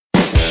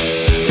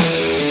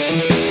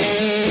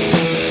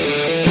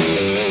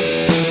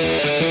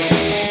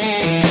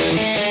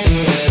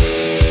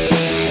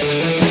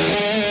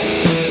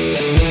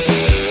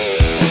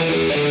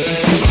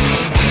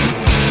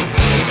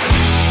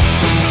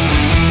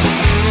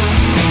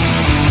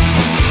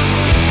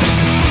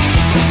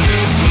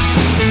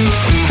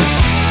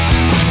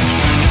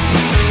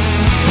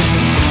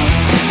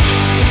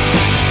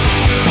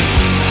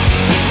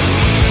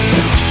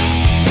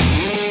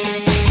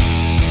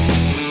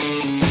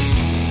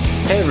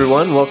Hey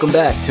everyone, welcome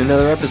back to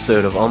another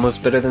episode of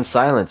Almost Better Than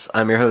Silence.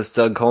 I'm your host,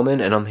 Doug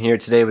Coleman, and I'm here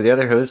today with the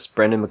other host,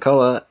 Brendan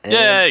McCullough. And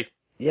Yay!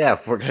 yeah,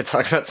 we're going to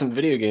talk about some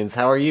video games.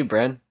 How are you,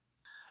 Bren?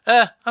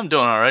 I'm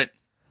doing alright.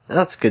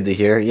 That's good to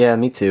hear. Yeah,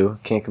 me too.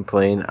 Can't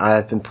complain.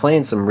 I've been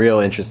playing some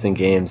real interesting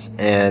games,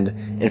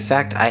 and in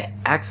fact, I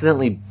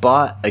accidentally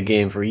bought a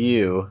game for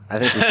you. I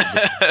think we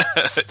should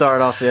just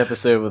start off the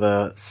episode with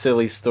a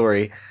silly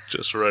story.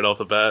 Just right off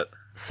the bat.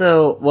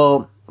 So,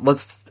 well,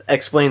 let's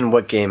explain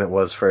what game it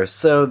was first.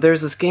 So,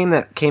 there's this game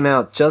that came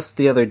out just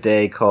the other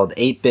day called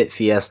 8-Bit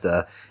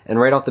Fiesta. And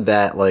right off the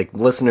bat, like,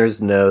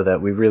 listeners know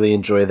that we really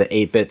enjoy the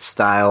 8-bit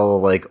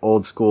style, like,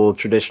 old school,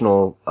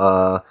 traditional,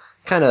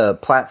 kind of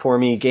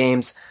platformy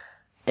games.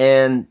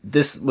 And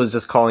this was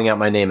just calling out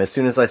my name. As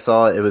soon as I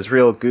saw it, it was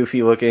real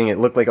goofy looking. It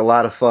looked like a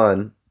lot of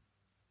fun.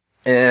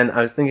 And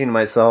I was thinking to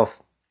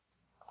myself,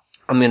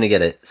 I'm gonna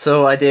get it.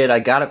 So I did. I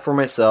got it for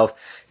myself.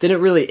 It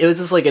was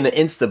just like an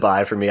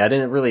insta-buy for me. I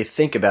didn't really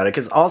think about it,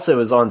 because also it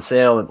was on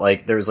sale,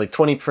 like, there was like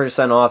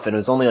 20% off, and it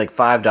was only like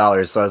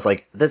 $5, so I was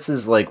like, this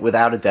is like,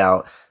 without a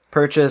doubt,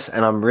 purchase,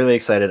 and I'm really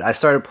excited. I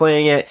started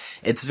playing it.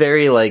 It's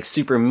very like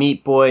Super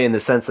Meat Boy in the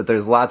sense that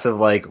there's lots of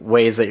like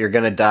ways that you're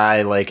gonna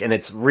die, like, and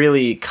it's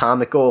really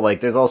comical.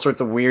 Like, there's all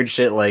sorts of weird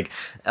shit, like,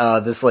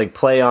 this like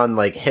play on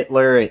like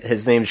Hitler.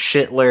 His name's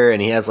Shitler,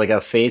 and he has like a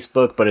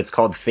Facebook, but it's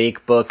called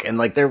Fake Book, and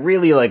like, they're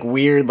really like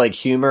weird, like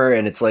humor,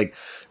 and it's like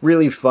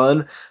really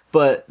fun.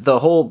 But the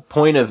whole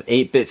point of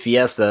 8-Bit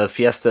Fiesta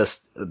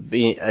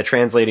being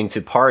translating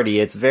to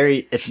party, it's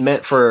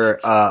meant for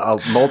a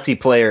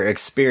multiplayer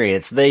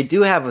experience. They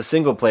do have a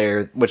single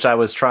player, which I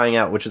was trying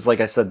out, which is,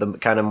 like I said, the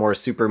kind of more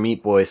Super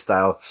Meat Boy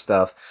style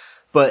stuff.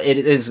 But it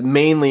is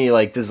mainly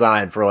like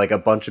designed for like a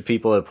bunch of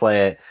people to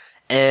play it.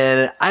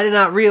 And I did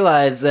not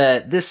realize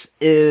that this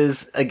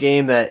is a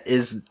game that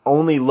is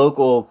only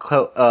local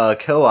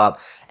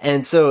co-op.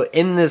 And so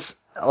in this,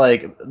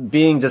 like,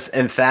 being just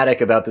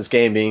emphatic about this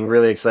game, being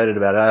really excited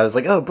about it, I was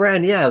like, oh,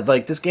 Bren, yeah,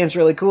 like, this game's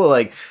really cool.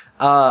 Like,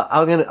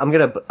 I'm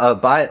gonna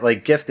buy it,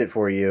 like, gift it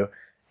for you.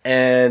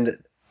 And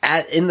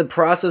in the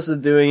process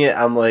of doing it,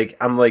 I'm like,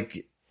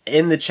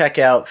 in the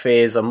checkout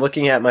phase, I'm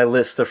looking at my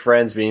list of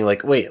friends being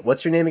like, wait,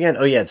 what's your name again?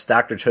 Oh yeah, it's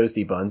Dr.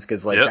 Toasty Buns,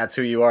 cause like, That's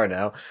who you are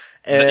now.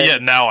 And yeah,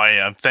 now I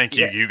am. Thank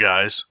you, you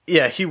guys.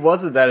 Yeah, he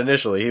wasn't that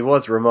initially. He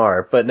was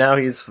Ramar, but now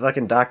he's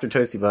fucking Dr.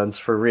 Toasty Buns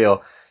for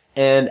real.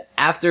 And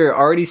after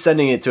already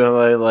sending it to him,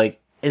 I was like,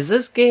 is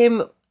this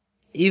game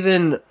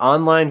even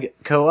online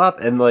co-op?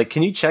 And like,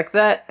 can you check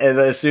that? And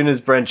as soon as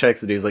Brent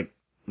checks it, he's like,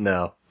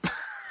 no.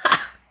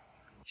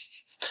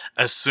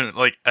 As soon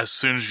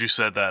as you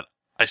said that,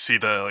 I see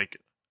the like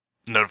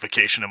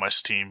notification in my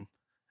Steam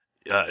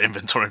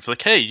inventory for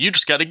like, hey, you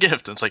just got a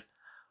gift. And it's like,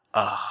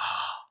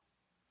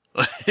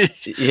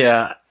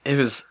 yeah,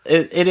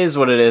 it is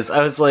what it is.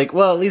 I was like,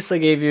 well, at least I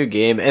gave you a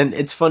game. And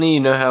it's funny, you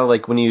know how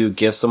like when you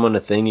give someone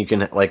a thing, you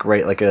can like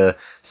write like a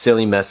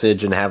silly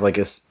message and have like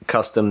a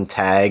custom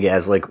tag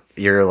as like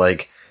your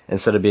like,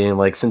 instead of being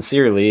like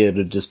sincerely, it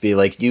would just be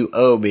like, you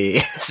owe me.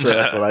 So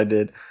that's what I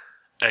did.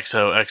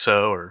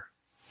 XOXO or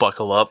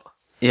buckle up.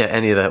 Yeah,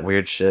 any of that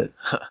weird shit.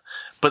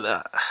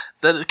 But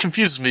that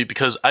confuses me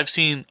because I've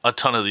seen a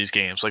ton of these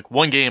games. Like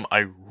one game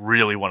I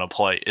really want to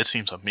play. It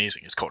seems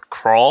amazing. It's called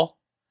Crawl.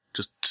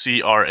 Just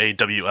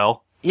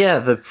CRAWL. Yeah,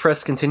 the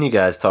Press Continue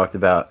guys talked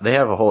about. They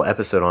have a whole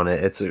episode on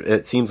it.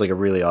 It seems like a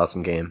really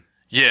awesome game.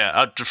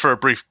 Yeah, for a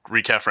brief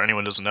recap for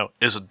anyone who doesn't know,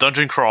 is a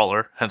dungeon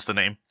crawler, hence the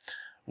name,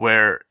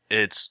 where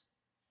it's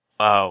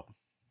up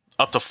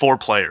to 4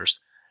 players,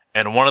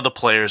 and one of the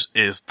players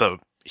is the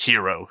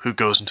hero who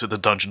goes into the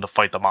dungeon to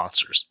fight the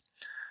monsters.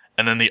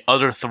 And then the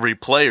other 3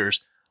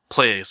 players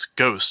play as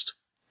Ghost,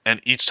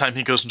 and each time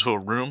he goes into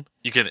a room,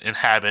 you can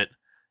inhabit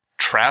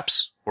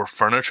traps or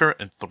furniture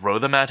and throw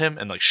them at him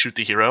and like shoot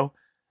the hero,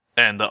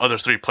 and the other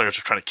 3 players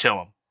are trying to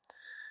kill him.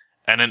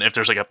 And then if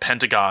there's like a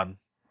pentagon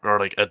or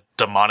like a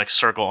demonic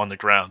circle on the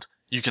ground,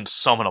 you can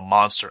summon a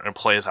monster and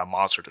play as that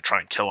monster to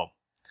try and kill him.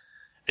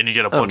 And you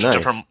get a bunch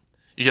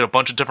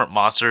of different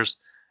monsters,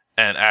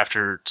 and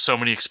after so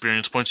many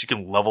experience points, you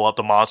can level up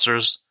the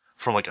monsters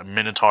from like a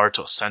minotaur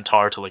to a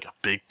centaur to like a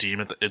big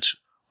demon. It's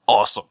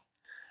awesome.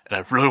 And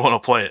I really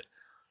want to play it,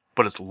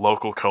 but it's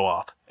local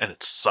co-op and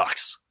it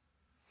sucks.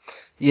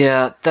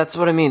 Yeah, that's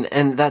what I mean.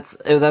 And that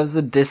was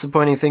the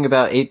disappointing thing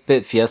about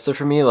 8-Bit Fiesta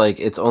for me. Like,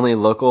 it's only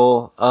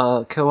local,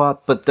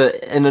 co-op. But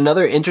and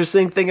another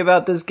interesting thing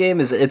about this game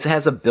is it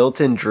has a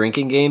built-in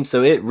drinking game.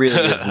 So it really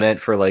is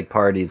meant for, like,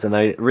 parties. And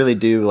I really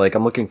do, like,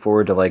 I'm looking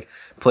forward to, like,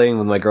 playing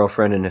with my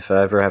girlfriend and if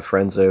I ever have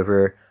friends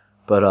over.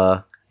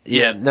 But,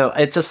 yeah, no,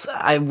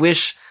 I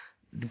wish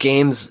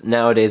games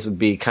nowadays would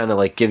be kind of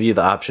like give you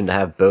the option to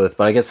have both.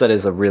 But I guess that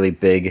is a really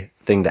big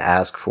thing to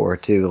ask for,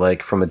 too,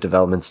 like, from a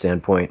development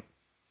standpoint.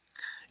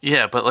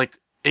 Yeah, but like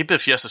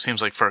 8-Bit Fiesta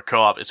seems like for a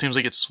co-op, it seems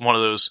like it's one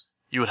of those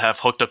you would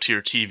have hooked up to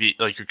your TV,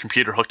 like your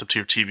computer hooked up to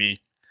your TV,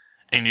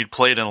 and you'd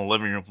play it in a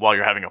living room while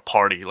you're having a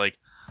party. Like,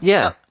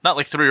 yeah, not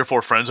like 3 or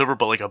 4 friends over,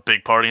 but like a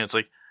big party. And it's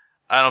like,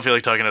 I don't feel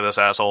like talking to this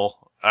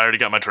asshole. I already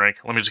got my drink.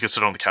 Let me just get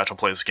sit on the couch and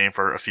play this game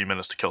for a few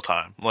minutes to kill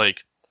time.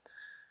 Like,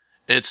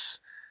 it's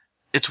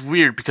it's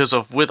weird because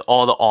of with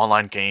all the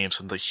online games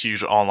and the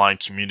huge online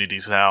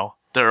communities now,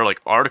 there are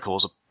like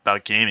articles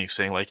about gaming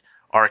saying like,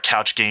 are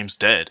couch games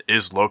dead?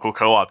 Is local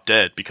co-op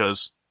dead?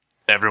 Because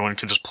everyone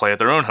can just play at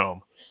their own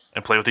home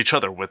and play with each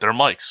other with their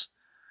mics.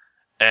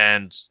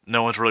 And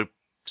no one's really,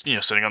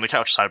 sitting on the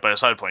couch side by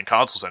side playing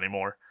consoles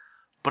anymore.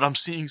 But I'm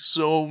seeing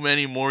so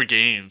many more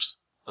games,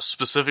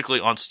 specifically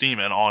on Steam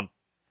and on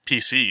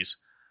PCs,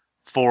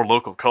 for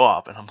local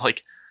co-op. And I'm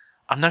like,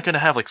 I'm not gonna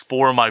have like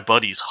 4 of my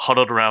buddies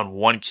huddled around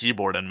one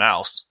keyboard and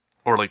mouse,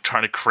 or like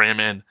trying to cram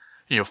in,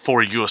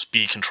 4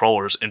 USB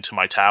controllers into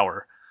my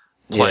tower,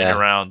 playing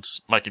around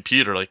my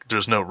computer. Like,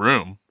 there's no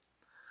room.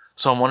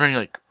 So I'm wondering,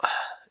 like,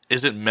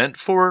 is it meant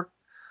for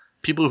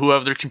people who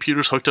have their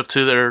computers hooked up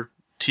to their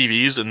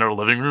TVs in their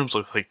living rooms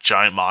with like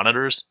giant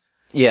monitors?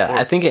 Yeah,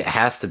 I think it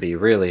has to be,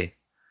 really.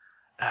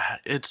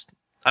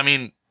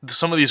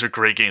 Some of these are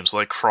great games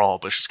like Crawl,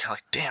 but it's just kind of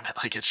like, damn it,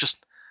 like, it's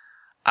just,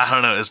 I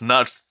don't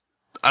know,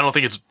 I don't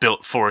think it's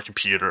built for a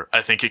computer.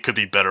 I think it could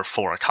be better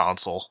for a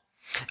console.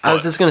 I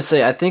was just gonna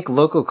say, I think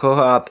local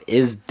co-op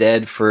is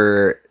dead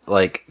for,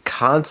 like,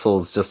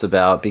 consoles just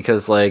about,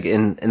 because, like,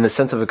 in the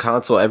sense of a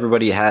console,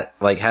 everybody has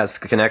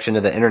the connection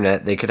to the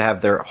internet. They could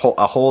have a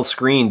whole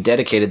screen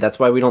dedicated. That's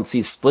why we don't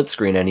see split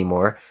screen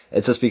anymore.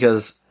 It's just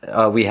because,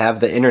 we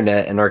have the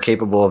internet and are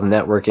capable of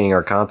networking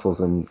our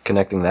consoles and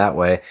connecting that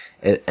way.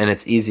 And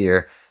it's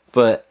easier.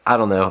 But, I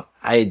don't know.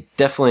 It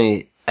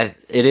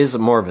is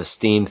more of a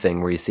Steam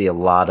thing where you see a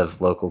lot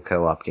of local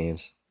co-op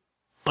games.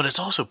 But it's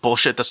also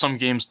bullshit that some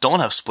games don't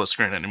have split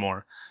screen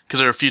anymore. Because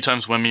there are a few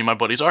times when me and my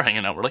buddies are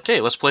hanging out, we're like, hey,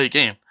 let's play a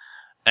game.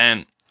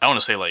 And I want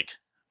to say, like,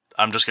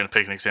 I'm just going to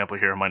pick an example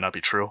here, it might not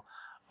be true.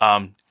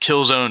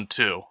 Killzone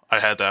 2,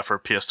 I had that for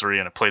PS3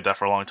 and I played that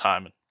for a long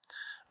time.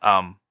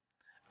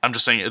 I'm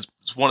just saying,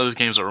 it's one of those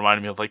games that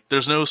reminded me of, like,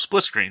 there's no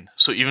split screen.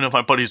 So even if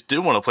my buddies did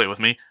want to play with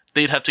me,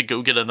 they'd have to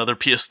go get another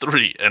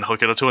PS3 and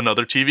hook it up to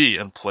another TV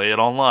and play it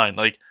online.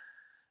 Like,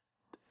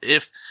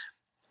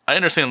 I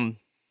understand,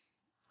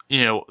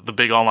 the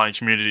big online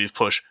communities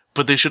push,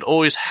 but they should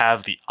always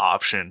have the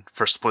option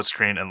for split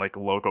screen and like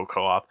local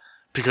co-op,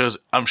 because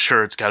I'm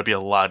sure it's gotta be a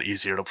lot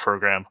easier to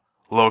program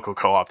local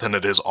co-op than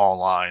it is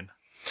online.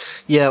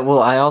 Yeah, well,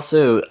 I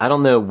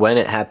don't know when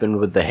it happened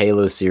with the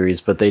Halo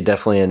series, but they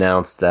definitely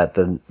announced that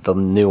the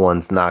new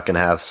one's not gonna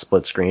have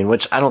split screen,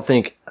 which I don't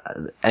think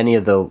any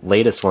of the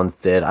latest ones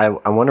did. I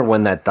wonder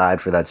when that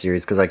died for that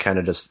series, because I kind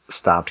of just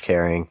stopped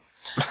caring.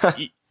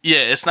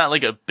 Yeah, it's not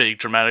like a big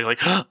dramatic, like,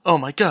 oh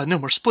my god, no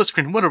more split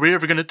screen, what are we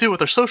ever gonna do with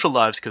our social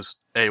lives? Because,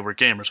 A, we're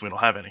gamers, we don't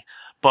have any.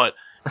 But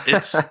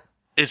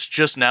it's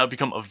just now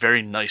become a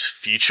very nice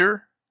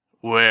feature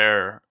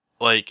where,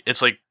 like,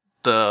 it's like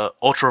the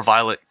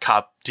ultraviolet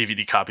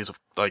DVD copies of,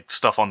 like,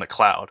 stuff on the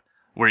cloud,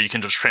 where you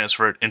can just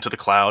transfer it into the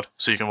cloud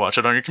so you can watch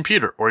it on your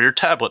computer or your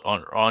tablet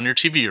on your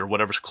TV or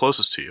whatever's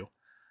closest to you.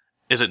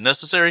 Is it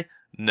necessary?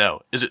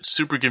 No. Is it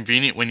super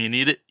convenient when you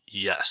need it?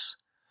 Yes.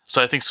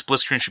 So I think split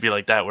screen should be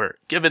like that, where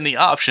given the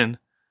option,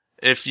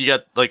 if you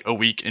got like a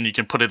week and you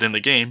can put it in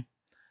the game,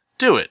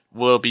 do it.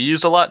 Will it be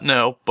used a lot?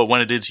 No. But when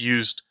it is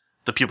used,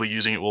 the people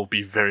using it will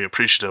be very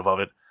appreciative of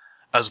it,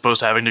 as opposed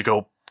to having to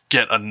go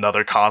get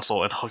another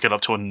console and hook it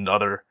up to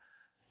another,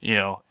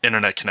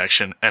 internet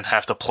connection and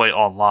have to play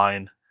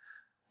online.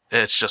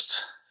 It's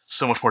just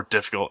so much more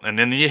difficult. And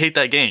then you hate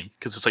that game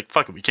because it's like,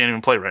 fuck it, we can't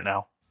even play right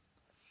now.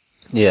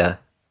 Yeah.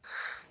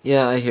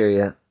 Yeah, I hear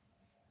you.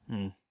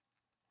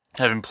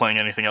 Have you been playing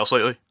anything else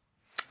lately?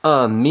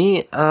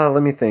 Me?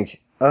 Let me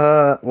think.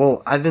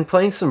 Well, I've been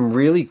playing some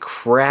really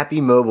crappy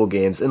mobile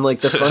games, and like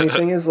the funny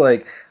thing is,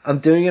 like, I'm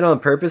doing it on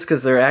purpose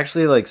because they're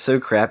actually like so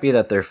crappy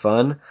that they're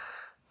fun.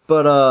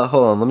 But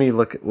hold on, let me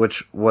look at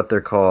what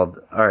they're called.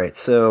 All right,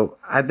 so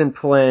I've been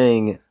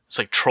playing. It's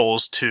like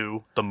Trolls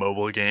 2, the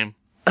mobile game.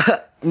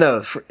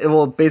 No,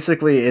 well,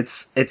 basically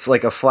it's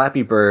like a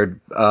Flappy Bird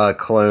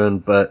clone,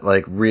 but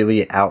like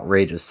really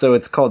outrageous. So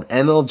it's called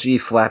MLG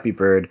Flappy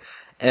Bird.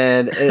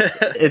 And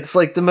it's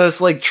like the most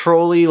like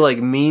trolly, like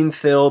meme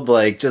filled,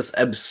 like just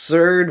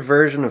absurd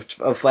version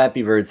of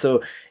Flappy Bird.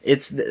 So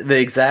it's the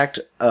exact,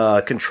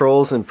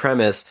 controls and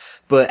premise.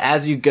 But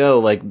as you go,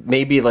 like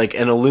maybe like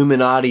an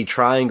Illuminati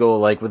triangle,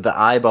 like with the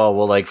eyeball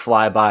will like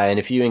fly by. And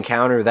if you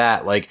encounter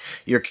that, like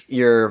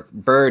your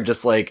bird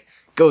just like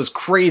goes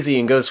crazy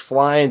and goes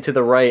flying to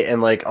the right,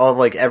 and like all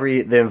like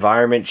the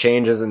environment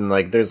changes, and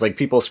like there's like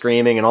people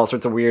screaming and all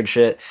sorts of weird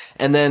shit.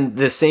 And then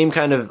the same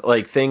kind of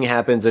like thing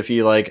happens if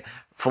you like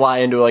fly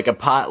into like a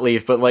pot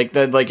leaf, but like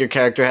then like your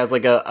character has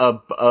like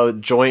a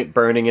joint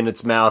burning in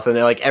its mouth, and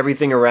then like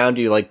everything around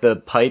you, like the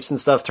pipes and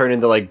stuff, turn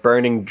into like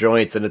burning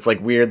joints, and it's like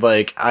weird,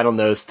 like, I don't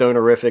know,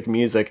 stonerific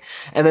music.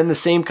 And then the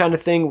same kind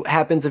of thing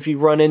happens if you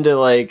run into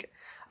like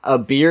a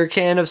beer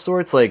can of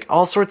sorts, like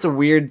all sorts of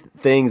weird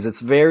things.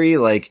 It's very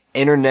like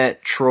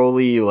internet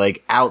trolly,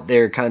 like out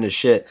there kind of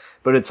shit,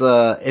 but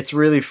it's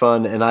really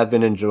fun, and I've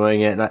been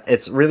enjoying it. And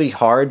it's really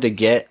hard to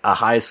get a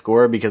high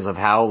score because of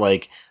how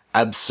like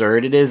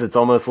absurd it is. It's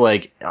almost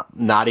like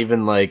not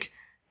even like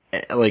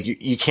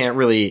you can't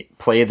really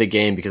play the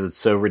game because it's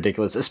so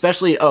ridiculous.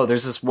 Especially,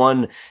 there's this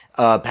one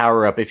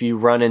power up. If you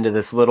run into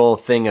this little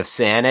thing of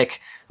Sanic,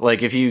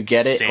 like if you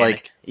get it, Sanic.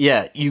 like,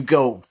 yeah, you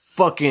go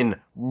fucking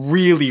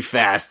really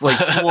fast, like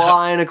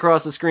flying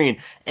across the screen.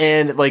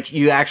 And like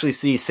you actually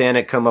see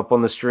Sanic come up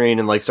on the screen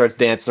and like starts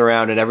dancing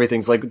around and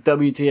everything's like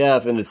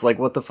WTF. And it's like,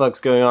 what the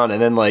fuck's going on?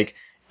 And then like,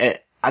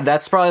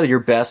 that's probably your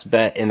best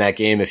bet in that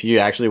game if you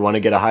actually want to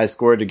get a high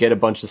score, to get a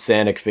bunch of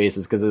Sanic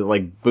faces, because it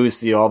like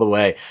boosts you all the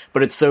way.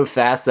 But it's so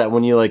fast that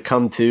when you like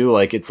come to,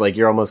 like it's like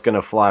you're almost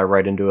gonna fly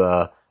right into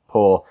a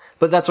hole.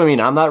 But that's what I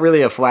mean. I'm not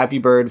really a Flappy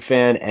Bird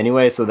fan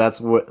anyway, so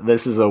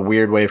this is a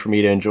weird way for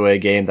me to enjoy a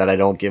game that I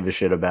don't give a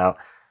shit about.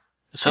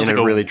 It sounds in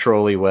like a really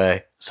trolly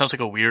way. Sounds like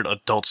a weird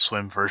Adult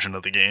Swim version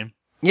of the game.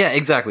 Yeah,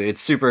 exactly.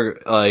 It's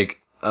super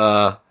like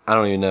I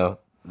don't even know.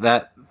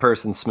 That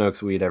person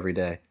smokes weed every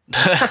day.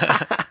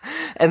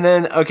 And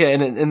then, okay,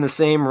 and in the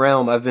same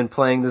realm, I've been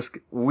playing this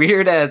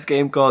weird-ass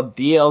game called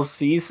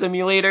DLC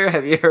Simulator.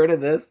 Have you heard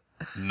of this?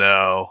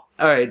 No.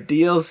 Alright,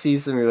 DLC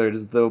Simulator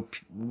is the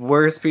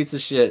worst piece of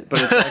shit,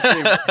 but it's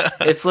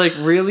actually, it's like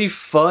really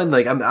fun.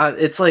 Like,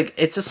 it's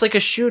just like a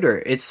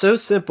shooter. It's so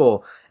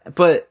simple,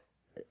 but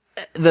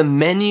the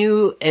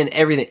menu and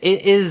everything,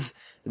 it is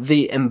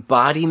the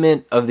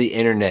embodiment of the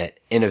internet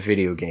in a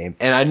video game.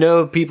 And I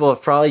know people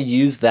have probably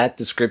used that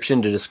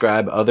description to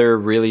describe other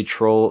really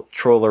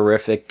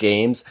trollerific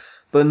games,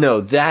 but no,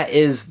 that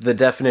is the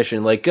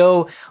definition. Like,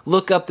 go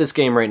look up this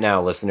game right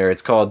now, listener.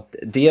 It's called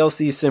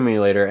DLC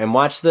Simulator, and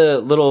watch the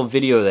little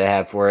video they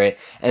have for it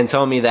and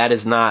tell me that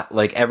is not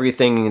like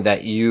everything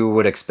that you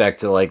would expect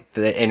to like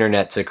the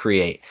internet to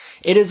create.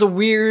 It is a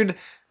weird,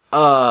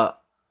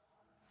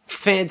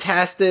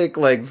 fantastic,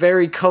 like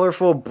very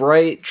colorful,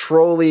 bright,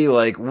 trolly,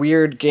 like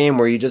weird game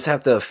where you just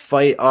have to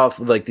fight off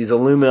like these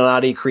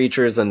Illuminati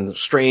creatures and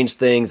strange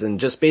things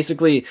and just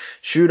basically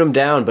shoot them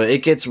down. But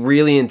it gets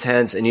really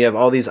intense and you have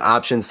all these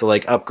options to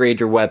like upgrade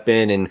your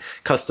weapon and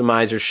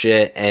customize your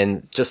shit.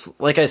 And just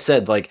like I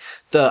said, like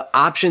the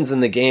options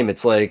in the game,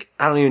 it's like,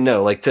 I don't even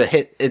know, like to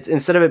hit, it's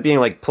instead of it being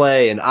like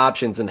play and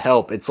options and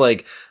help, it's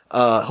like,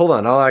 hold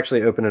on, I'll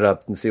actually open it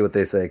up and see what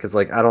they say. Cause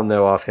like, I don't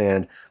know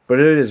offhand. But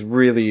it is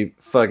really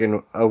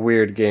fucking a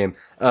weird game.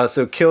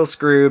 So kill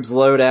Scroobs,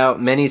 loadout,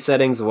 many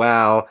settings,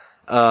 WoW,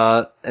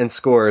 and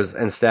scores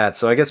and stats.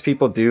 So I guess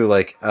people do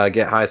like,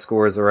 get high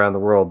scores around the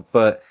world,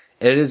 but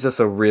it is just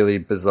a really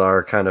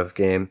bizarre kind of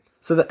game.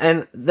 So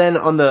and then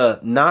on the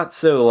not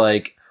so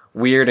like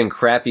weird and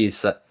crappy,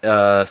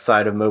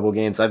 side of mobile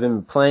games, I've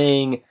been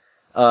playing,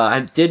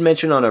 I did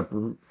mention on a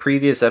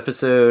previous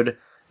episode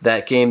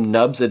that game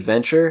Nub's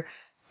Adventure.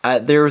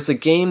 There was a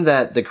game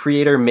that the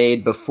creator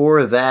made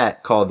before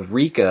that called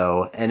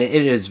Rico, and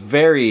it is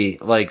very,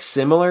 like,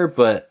 similar,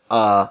 but,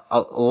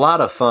 a lot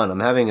of fun.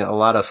 I'm having a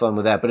lot of fun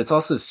with that, but it's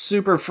also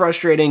super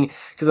frustrating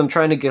because I'm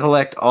trying to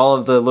collect all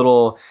of the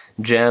little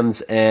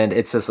gems, and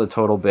it's just a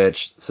total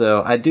bitch.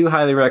 So I do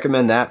highly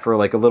recommend that for,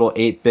 like, a little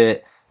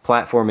 8-bit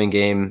platforming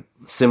game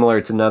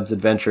similar to Nub's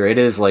Adventure. It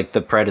is, like,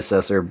 the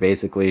predecessor,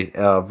 basically.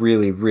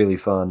 Really, really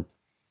fun.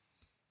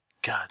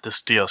 God,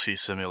 this DLC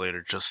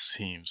simulator just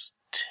seems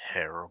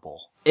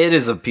terrible. It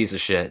is a piece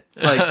of shit.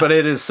 Like, but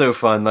it is so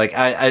fun. Like,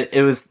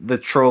 it was the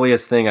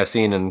trolliest thing I've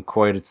seen in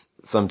quite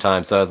some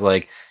time. So I was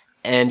like,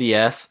 and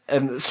yes.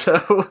 And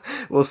so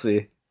we'll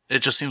see. It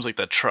just seems like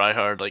that try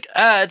hard, like,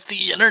 it's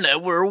the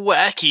internet. We're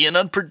wacky and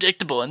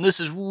unpredictable and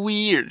this is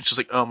weird. It's just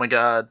like, oh my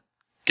God,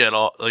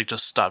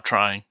 just stop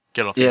trying.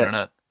 Get off the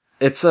internet.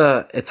 It's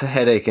a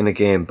headache in a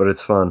game, but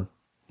it's fun.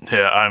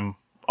 Yeah, I'm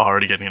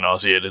already getting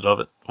nauseated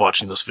of it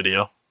watching this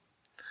video.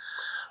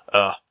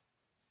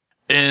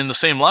 In the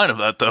same line of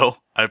that, though,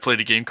 I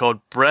played a game called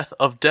Breath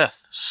of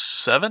Death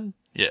 7?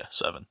 Yeah,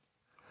 7.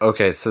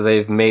 Okay, so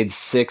they've made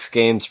 6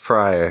 games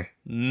prior.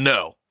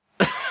 No.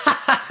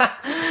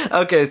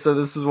 Okay, so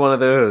this is one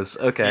of those.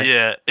 Okay.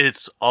 Yeah,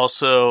 it's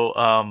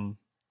also,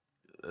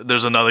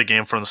 there's another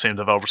game from the same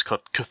developers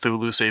called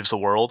Cthulhu Saves the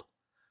World.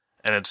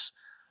 And it's,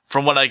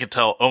 from what I can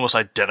tell, almost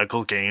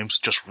identical games,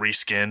 just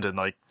reskinned in,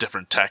 like,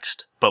 different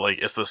text. But,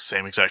 like, it's the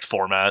same exact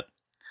format.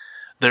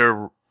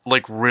 They're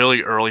like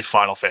really early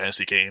Final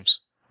Fantasy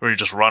games where you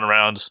just run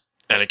around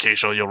and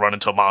occasionally you'll run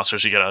into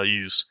monsters. You gotta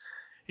use,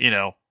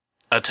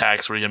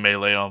 attacks where you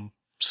melee them,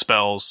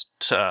 spells,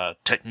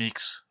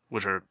 techniques,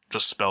 which are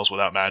just spells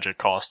without magic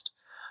cost,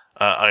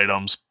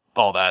 items,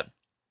 all that.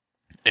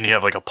 And you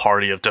have like a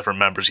party of different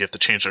members. You have to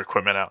change their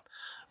equipment out.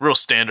 Real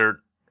standard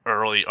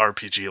early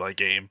RPG-like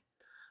game,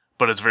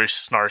 but it's very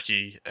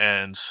snarky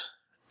and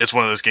it's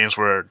one of those games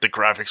where the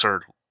graphics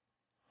are,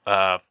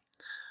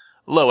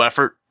 low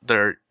effort.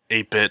 They're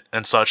 8-bit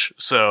and such,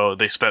 so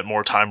they spent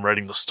more time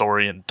writing the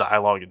story and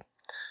dialogue and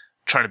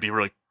trying to be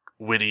really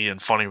witty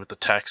and funny with the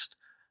text.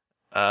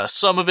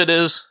 Some of it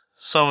is,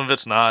 some of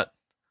it's not.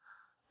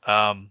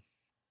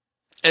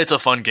 It's a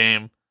fun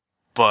game,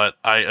 but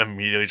I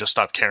immediately just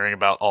stopped caring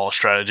about all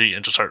strategy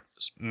and just start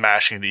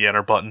mashing the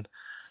enter button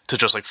to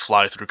just like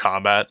fly through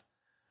combat.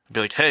 And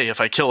be like, hey,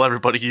 if I kill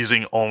everybody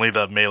using only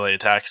the melee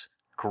attacks,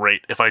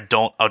 great. If I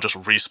don't, I'll just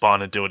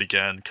respawn and do it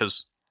again,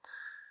 because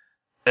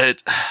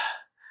it's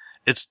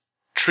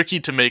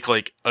tricky to make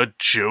like a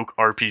joke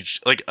RPG,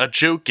 like a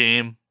joke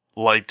game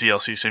like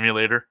DLC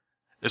Simulator.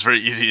 It's very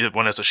easy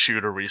when it's a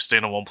shooter where you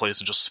stand in one place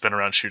and just spin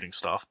around shooting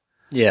stuff.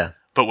 Yeah.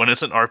 But when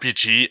it's an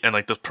RPG and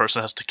like the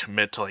person has to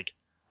commit to like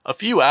a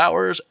few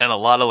hours and a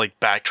lot of like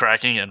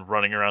backtracking and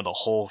running around a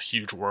whole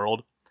huge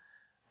world.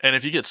 And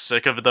if you get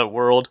sick of that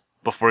world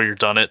before you're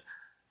done it,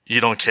 you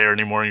don't care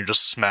anymore and you're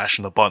just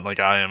smashing the button like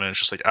I am. And it's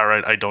just like, all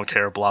right, I don't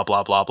care, blah,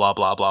 blah, blah, blah,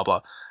 blah, blah,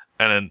 blah.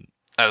 And then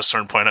at a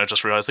certain point, I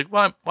just realized like,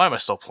 why am I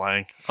still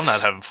playing? I'm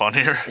not having fun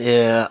here.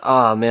 Yeah.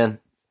 Oh, man.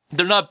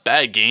 They're not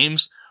bad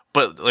games,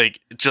 but like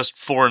just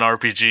for an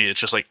RPG, it's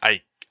just like,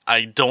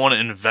 I don't want to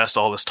invest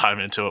all this time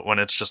into it when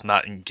it's just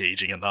not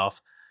engaging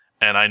enough.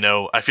 And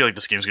I feel like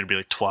this game's going to be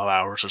like 12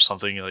 hours or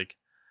something. Like,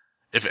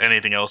 if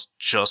anything else,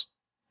 just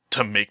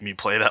to make me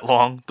play that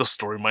long. The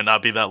story might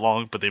not be that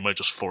long, but they might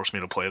just force me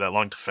to play that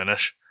long to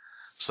finish.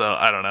 So,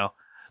 I don't know.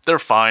 They're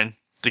fine.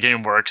 The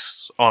game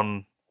works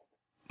on,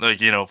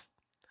 like,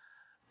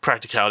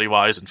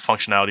 practicality-wise and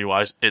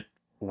functionality-wise. It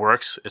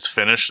works, it's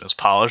finished, it's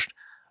polished.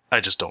 I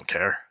just don't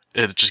care.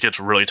 It just gets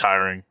really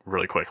tiring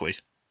really quickly.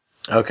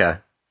 Okay.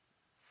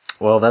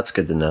 Well, that's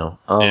good to know.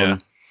 Yeah.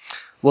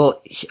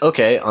 Well,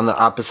 okay, on the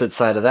opposite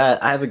side of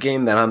that, I have a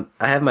game that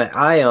I have my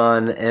eye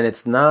on, and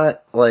it's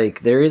not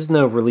like, there is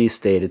no release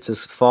date, it's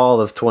just fall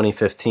of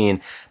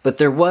 2015, but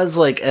there was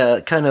like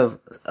a kind of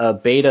a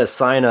beta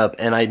sign up,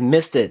 and I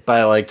missed it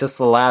by like just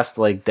the last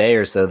like day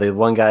or so. The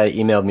one guy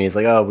emailed me, he's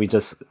like, oh, we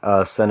just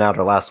sent out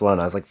our last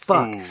one. I was like,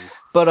 fuck. Ooh.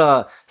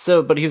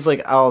 But he was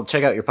like, I'll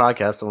check out your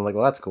podcast. So I'm like,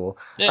 well, that's cool.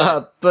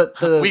 Yeah.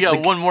 We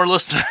got one more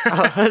listener.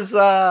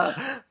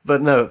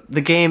 But no,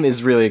 the game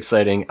is really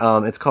exciting.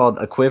 It's called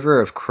A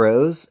Quiver of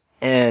Crows,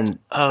 and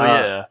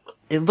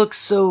it looks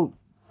so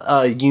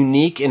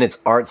unique in its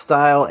art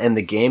style and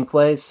the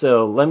gameplay.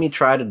 So let me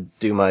try to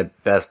do my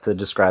best to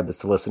describe this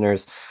to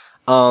listeners.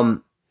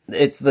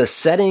 The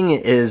setting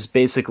is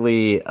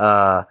basically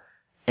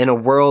in a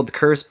world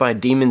cursed by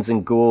demons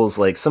and ghouls.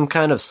 Like, some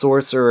kind of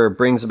sorcerer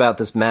brings about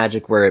this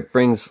magic where it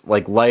brings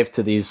like life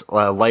to these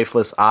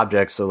lifeless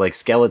objects. So like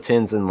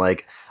skeletons and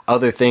like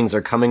other things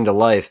are coming to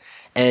life.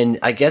 And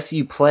I guess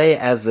you play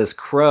as this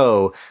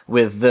crow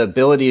with the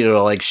ability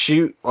to like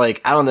shoot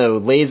like, I don't know,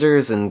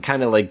 lasers and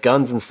kind of like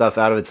guns and stuff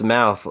out of its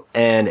mouth.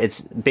 And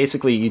it's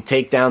basically, you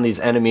take down these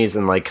enemies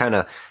and like kind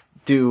of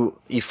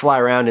you fly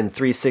around in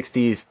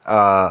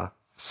 360s,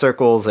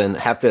 circles and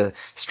have to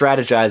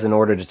strategize in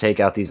order to take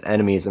out these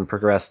enemies and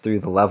progress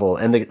through the level.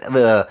 And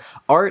the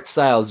art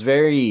style is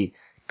very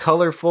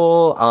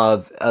colorful.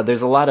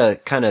 There's a lot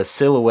of kind of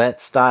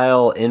silhouette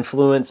style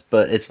influence,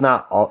 but it's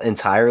not all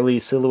entirely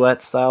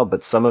silhouette style,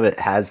 but some of it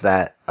has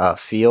that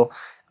feel.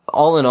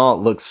 All in all,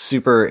 it looks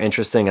super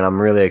interesting, and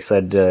I'm really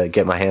excited to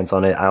get my hands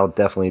on it. I'll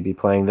definitely be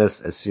playing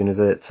this as soon as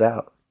it's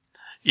out.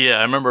 Yeah,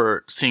 I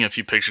remember seeing a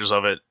few pictures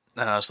of it,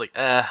 and I was like,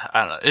 I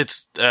don't know.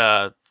 It's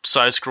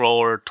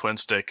side-scroller,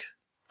 twin-stick,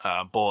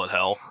 bullet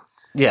hell.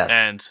 Yes.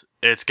 And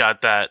it's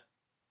got that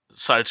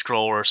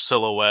side-scroller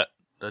silhouette.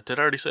 Did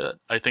I already say that?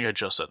 I think I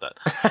just said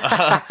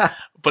that.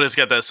 But it's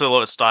got that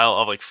silhouette style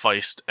of like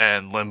Feist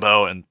and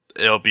Limbo, and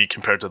it'll be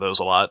compared to those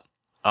a lot.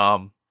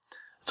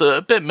 It's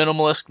a bit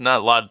minimalist, not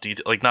a lot of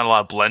detail, like not a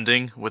lot of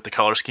blending with the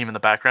color scheme in the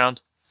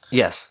background.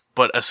 Yes.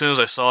 But as soon as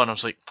I saw it, I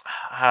was like,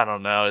 I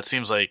don't know. It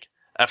seems like,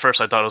 at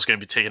first I thought I was going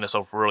to be taking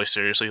itself really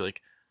seriously.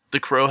 Like, the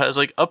crow has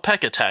like a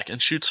peck attack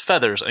and shoots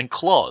feathers and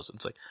claws.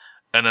 It's like,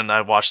 and then I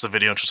watched the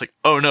video and just like,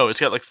 oh no, it's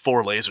got like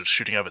 4 lasers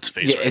shooting out of its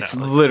face. Yeah, it's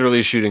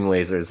literally shooting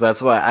lasers.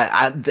 That's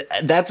why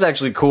that's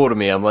actually cool to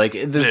me. I'm like,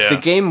 the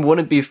game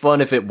wouldn't be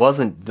fun if it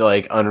wasn't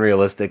like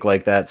unrealistic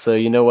like that. So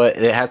you know what?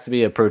 It has to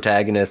be a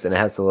protagonist and it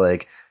has to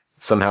like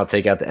somehow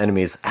take out the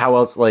enemies. How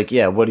else? Like,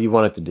 yeah, what do you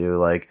want it to do?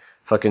 Like,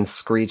 fucking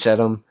screech at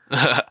them?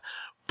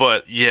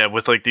 But yeah,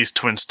 with like these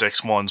twin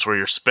sticks ones where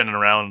you're spinning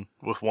around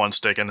with one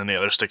stick and then the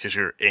other stick is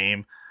your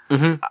aim.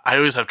 Mm-hmm. I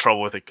always have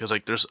trouble with it because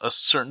like there's a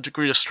certain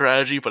degree of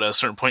strategy, but at a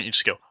certain point you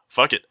just go,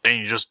 fuck it. And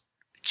you just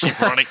keep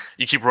running.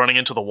 You keep running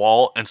into the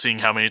wall and seeing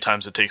how many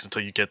times it takes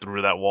until you get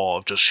through that wall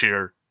of just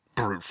sheer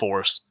brute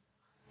force.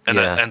 And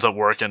that ends up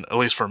working, at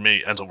least for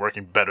me, ends up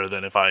working better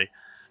than if I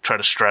try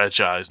to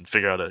strategize and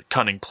figure out a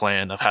cunning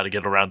plan of how to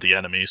get around the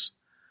enemies.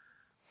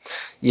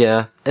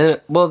 Yeah,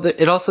 and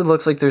it also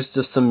looks like there's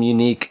just some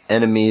unique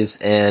enemies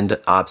and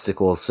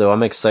obstacles, so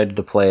I'm excited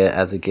to play it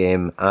as a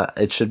game.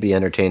 It should be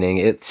entertaining.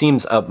 It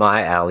seems up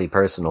my alley,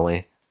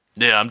 personally.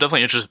 Yeah, I'm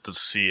definitely interested to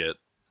see it.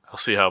 I'll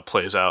see how it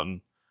plays out,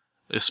 and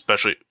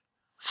especially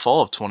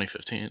fall of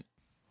 2015.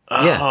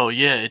 Oh,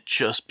 yeah, it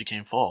just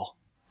became fall.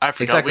 I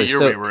forgot what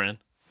year we were in.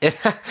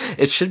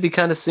 It should be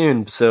kind of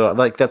soon, so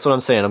like that's what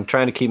I'm saying. I'm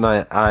trying to keep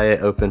my eye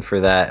open for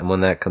that, and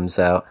when that comes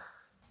out.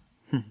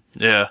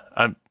 Yeah,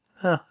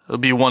 it'll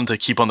be one to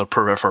keep on the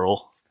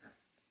peripheral,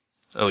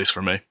 at least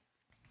for me.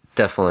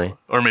 Definitely.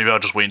 Or maybe I'll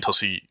just wait until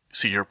see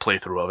your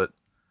playthrough of it.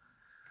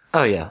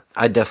 Oh yeah,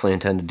 I definitely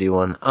intend to do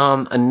one.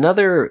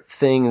 Another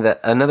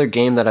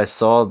game that I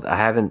saw, I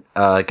haven't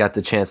got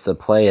the chance to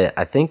play it.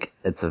 I think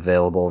it's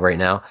available right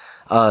now.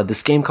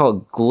 This game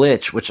called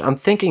Glitch, which I'm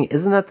thinking,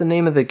 isn't that the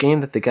name of the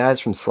game that the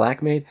guys from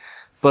Slack made?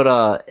 But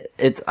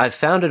I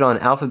found it on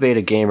Alpha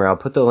Beta Gamer. I'll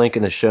put the link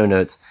in the show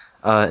notes.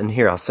 And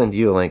here, I'll send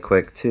you a link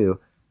quick, too.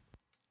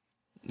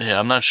 Yeah,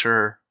 I'm not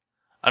sure.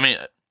 I mean,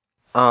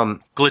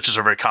 glitches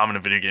are very common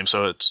in video games,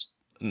 so it's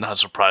not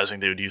surprising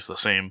they would use the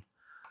same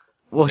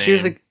Well,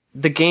 name.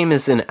 the game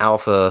is in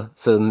alpha,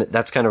 so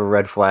that's kind of a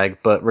red flag,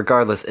 but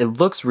regardless, it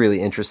looks really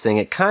interesting.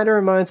 It kind of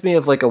reminds me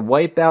of like a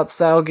Wipeout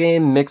style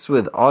game mixed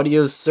with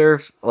audio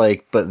surf,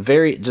 but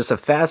just a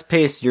fast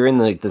paced, you're in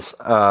this,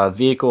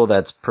 vehicle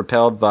that's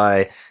propelled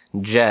by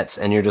jets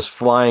and you're just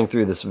flying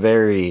through this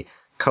very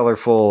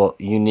colorful,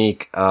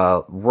 unique,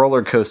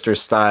 roller coaster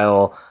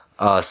style,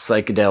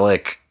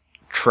 psychedelic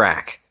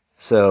track.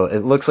 So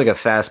it looks like a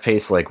fast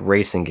paced,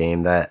 racing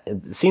game that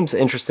it seems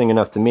interesting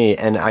enough to me,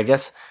 and I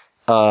guess,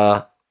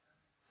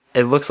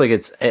 it looks like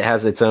it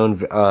has its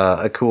own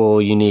a cool,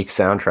 unique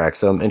soundtrack.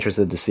 So I'm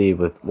interested to see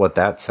with what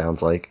that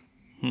sounds like.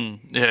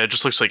 Yeah, it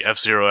just looks like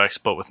F-Zero X,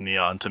 but with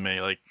neon to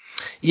me.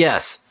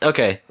 Yes.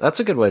 Okay,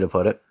 that's a good way to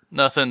put it.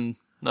 Nothing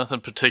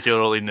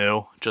particularly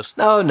new. Just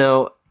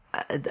No.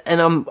 And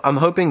I'm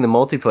hoping the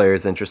multiplayer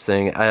is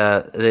interesting.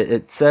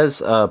 It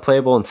says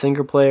playable in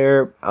single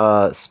player,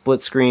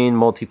 split screen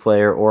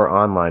multiplayer, or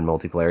online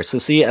multiplayer. So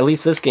see, at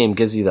least this game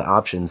gives you the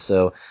option.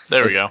 So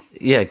there we go.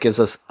 Yeah, it gives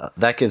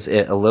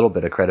it a little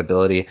bit of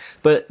credibility.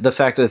 But the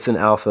fact that it's an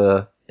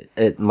alpha,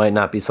 it might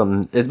not be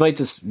something. It might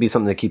just be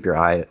something to keep your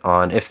eye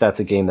on if that's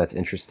a game that's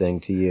interesting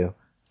to you.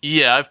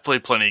 Yeah, I've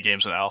played plenty of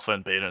games in alpha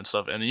and beta and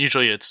stuff, and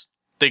usually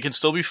they can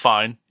still be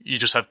fine. You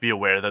just have to be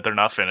aware that they're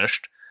not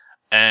finished.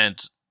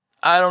 And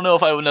I don't know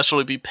if I would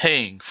necessarily be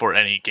paying for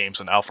any games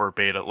in alpha or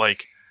beta,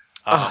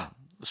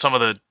 some of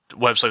the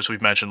websites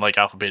we've mentioned, like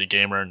Alpha Beta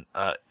Gamer and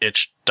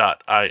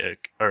itch.io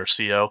or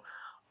co.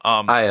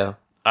 IO.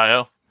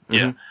 IO? Mm-hmm.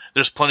 Yeah.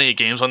 There's plenty of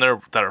games on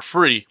there that are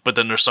free, but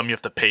then there's some you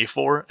have to pay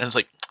for, and it's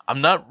like, I'm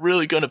not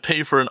really going to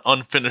pay for an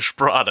unfinished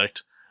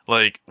product,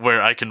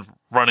 where I can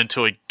run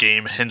into a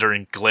game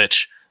hindering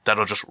glitch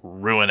that'll just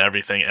ruin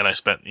everything, and I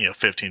spent,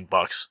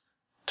 $15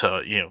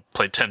 to,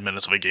 play 10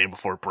 minutes of a game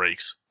before it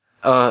breaks.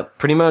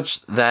 Pretty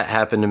much that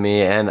happened to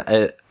me, and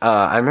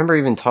I remember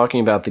even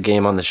talking about the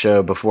game on the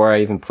show before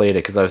I even played it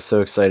because I was so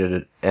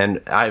excited.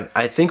 And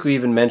I think we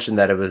even mentioned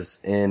that it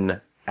was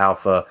in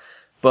alpha,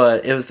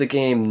 but it was the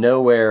game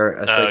Nowhere,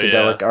 a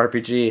psychedelic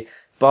RPG.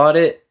 Bought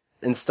it,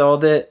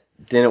 installed it,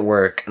 didn't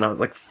work, and I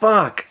was like,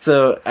 fuck!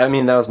 So, I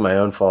mean, that was my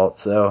own fault,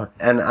 so,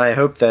 and I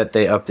hope that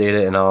they update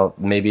it and I'll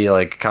maybe,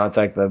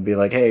 contact them and be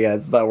like, hey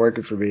guys, it's not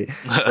working for me.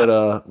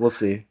 But, we'll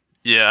see.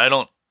 Yeah, I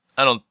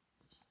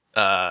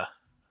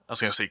was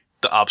gonna say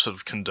the opposite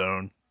of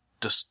condone.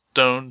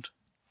 Distoned?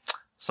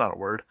 It's not a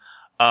word.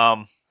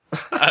 I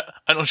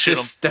don't shit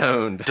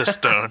on...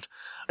 Distoned.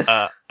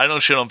 I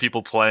don't shit on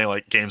people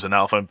playing, games in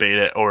alpha and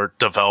beta, or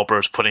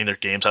developers putting their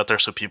games out there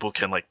so people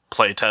can,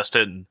 play test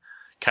it and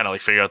kind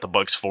of, figure out the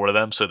bugs for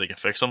them so they can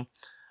fix them.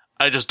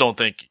 I just don't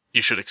think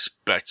you should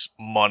expect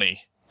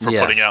money for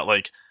putting out,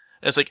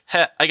 it's like,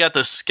 hey, I got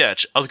this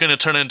sketch. I was gonna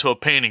turn it into a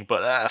painting,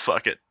 but,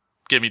 fuck it.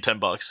 Give me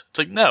 $10. It's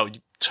like, no,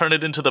 you turn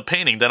it into the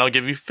painting, then I'll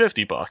give you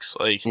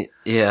 $50.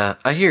 Yeah,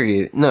 I hear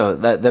you. No,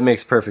 that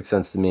makes perfect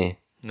sense to me.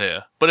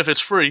 Yeah. But if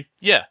it's free,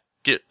 yeah.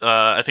 Get,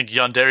 I think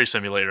Yandere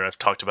Simulator, I've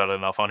talked about it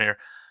enough on here.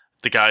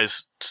 The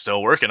guy's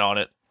still working on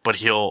it, but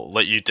he'll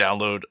let you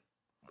download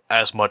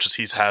as much as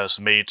he has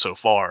made so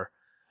far.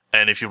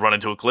 And if you run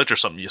into a glitch or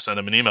something, you send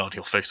him an email and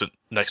he'll fix it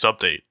next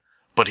update.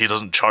 But he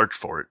doesn't charge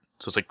for it.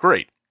 So it's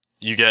great.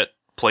 You get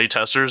play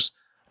testers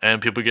and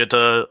people get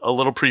a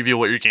little preview of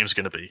what your game's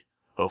gonna be.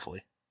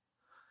 Hopefully.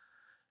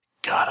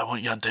 God, I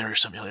want Yandere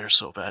Simulator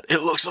so bad.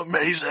 It looks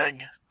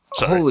amazing!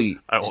 Sorry,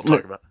 I won't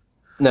talk about it.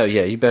 No,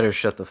 yeah, you better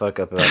shut the fuck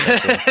up about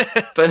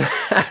that. But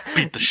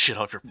beat the shit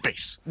off your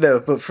face. No,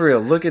 but for real,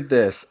 look at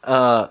this.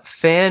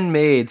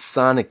 Fan-made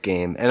Sonic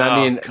game. And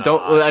I mean,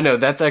 I know,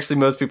 that's actually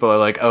most people are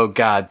like, oh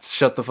god,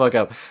 shut the fuck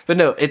up. But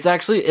no, it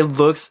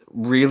looks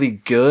really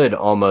good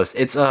almost.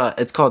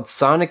 It's called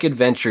Sonic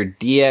Adventure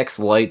DX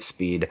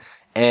Lightspeed.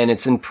 And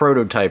it's in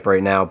prototype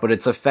right now, but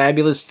it's a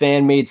fabulous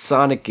fan-made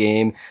Sonic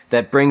game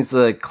that brings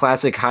the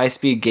classic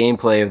high-speed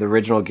gameplay of the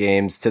original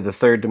games to the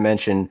third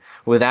dimension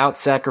without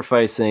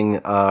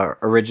sacrificing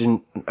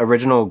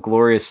original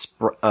glorious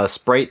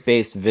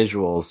sprite-based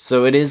visuals.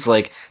 So it is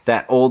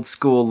that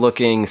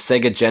old-school-looking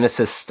Sega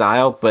Genesis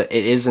style, but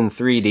it is in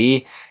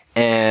 3D,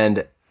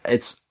 and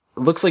it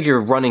looks like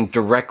you're running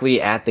directly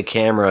at the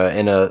camera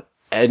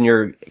and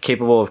you're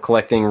capable of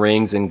collecting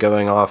rings and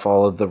going off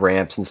all of the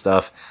ramps and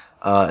stuff.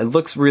 It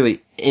looks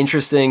really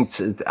interesting.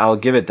 I'll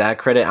give it that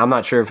credit. I'm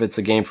not sure if it's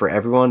a game for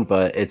everyone,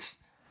 but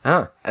it's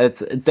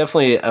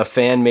definitely a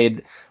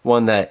fan-made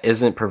one that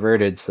isn't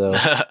perverted, so.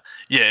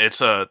 Yeah,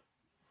 it's a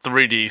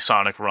 3D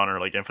Sonic runner,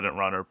 Infinite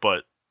Runner,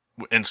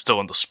 and still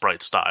in the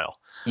sprite style.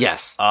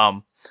 Yes.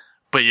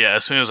 But yeah,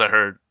 as soon as I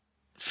heard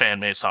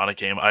fan-made Sonic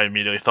game, I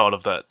immediately thought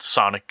of that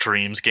Sonic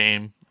Dreams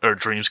game, or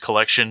Dreams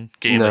Collection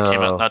game that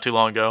came out not too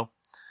long ago.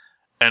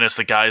 And it's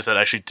the guys that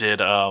actually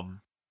did,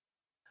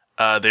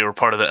 they were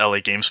part of the LA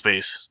Game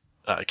Space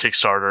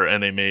Kickstarter,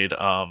 and they made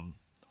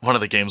one of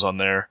the games on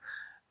there.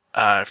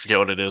 I forget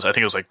what it is. I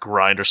think it was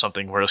Grind or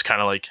something, where it was kind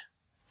of like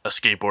a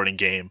skateboarding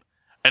game.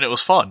 And it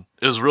was fun.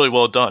 It was really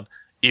well done.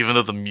 Even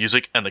though the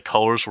music and the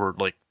colors were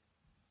like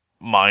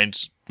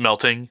mind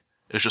melting.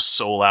 It was just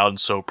so loud and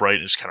so bright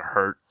and it just kind of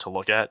hurt to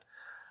look at.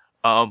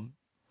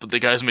 But the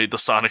guys made the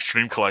Sonic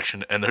Dream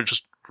Collection and they're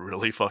just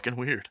really fucking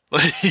weird.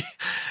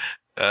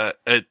 I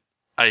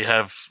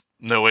have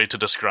no way to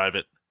describe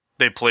it.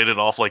 They played it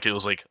off like it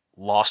was like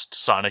lost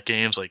Sonic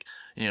games. Like,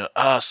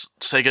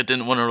 Sega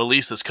didn't want to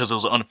release this because it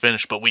was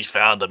unfinished, but we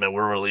found them and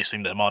we're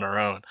releasing them on our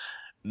own.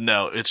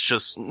 No,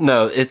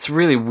 it's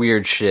really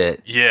weird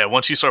shit. Yeah,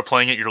 once you start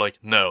playing it, you're like,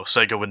 no,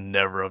 Sega would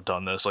never have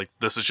done this. Like,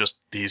 this is just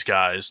these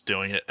guys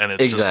doing it, and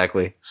it's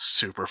exactly just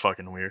super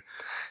fucking weird.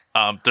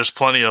 There's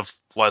plenty of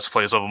Let's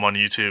Plays of them on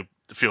YouTube.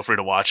 Feel free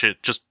to watch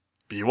it. Just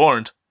be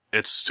warned.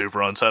 It's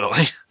super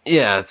unsettling.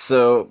 Yeah,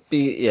 so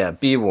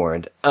be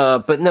warned.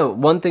 But no,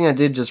 one thing I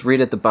did just read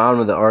at the bottom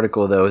of the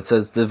article though, it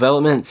says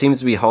development seems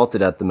to be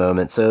halted at the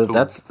moment, so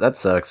that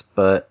sucks,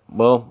 but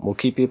well, we'll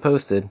keep you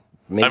posted.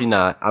 Maybe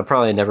not. I'll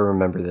probably never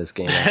remember this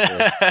game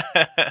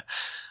after.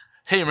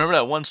 Hey, remember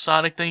that one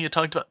Sonic thing you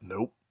talked about?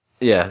 Nope.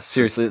 Yeah,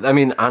 seriously. I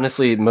mean,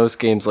 honestly, most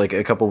games, like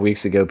a couple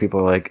weeks ago,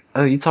 people were like,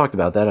 oh, you talked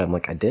about that. I'm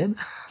like, I did?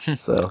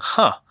 So.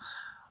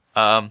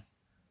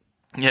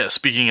 Yeah,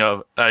 speaking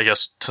of, I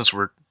guess, since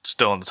we're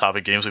still on the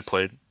topic of games we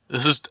played,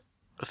 this is,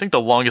 I think,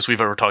 the longest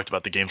we've ever talked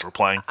about the games we're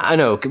playing. I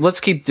know.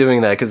 Let's keep doing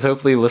that, because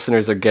hopefully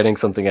listeners are getting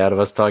something out of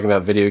us talking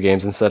about video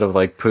games instead of,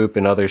 like, poop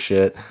and other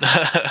shit.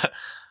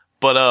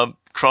 But,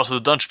 Cross of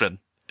the Dungeon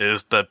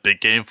is that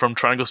big game from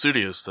Triangle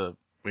Studios that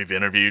we've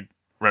interviewed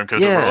Remco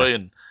DeRoy,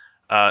 and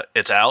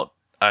it's out.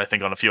 I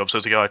think on a few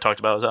episodes ago I talked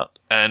about it was out,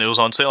 and it was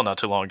on sale not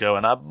too long ago,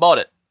 and I bought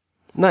it.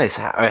 Nice.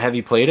 Have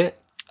you played it?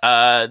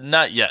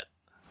 Not yet.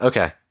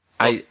 Okay.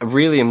 I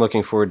really am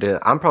looking forward to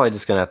it. I'm probably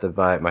just gonna have to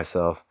buy it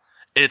myself.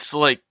 It's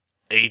like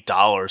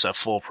 $8 at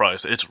full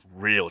price. It's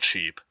real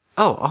cheap.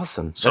 Oh,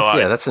 awesome.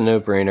 That's a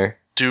no-brainer.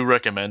 Do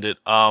recommend it.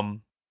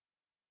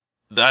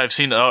 I've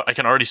seen, I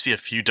can already see a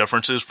few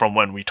differences from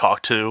when we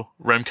talked to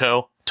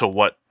Remco to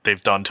what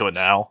they've done to it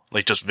now.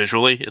 Like, just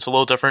visually, it's a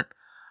little different.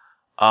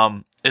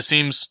 It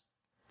seems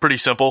pretty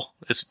simple.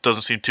 It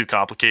doesn't seem too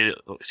complicated,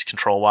 at least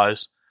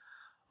control-wise.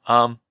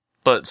 But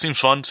it seems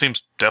fun.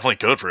 Seems definitely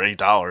good for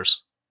 $8.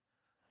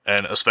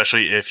 And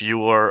especially if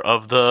you are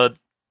of the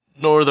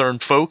northern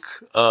folk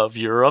of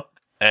Europe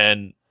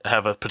and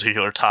have a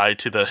particular tie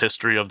to the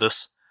history of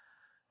this,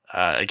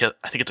 I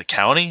think it's a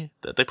county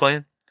that they play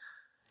in.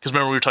 Because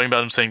remember we were talking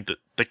about him saying that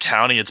the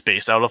county it's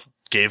based out of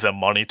gave them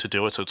money to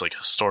do it, so it's like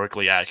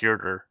historically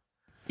accurate, or...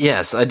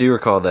 Yes, I do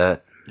recall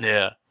that.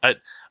 Yeah.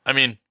 I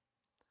mean,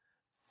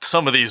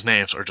 some of these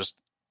names are just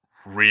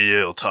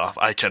real tough.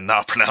 I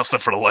cannot pronounce them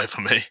for the life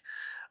of me.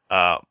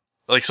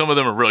 Like some of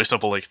them are really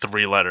simple, like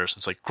 3 letters.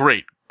 It's like,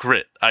 Grit.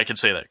 I can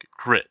say that.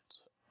 Grit.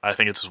 I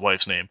think it's his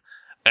wife's name.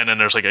 And then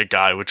there's like a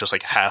guy with just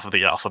like half of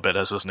the alphabet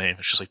as his name.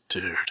 It's just like,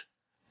 dude,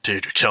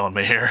 you're killing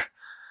me here.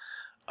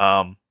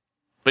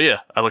 But yeah,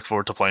 I look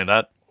forward to playing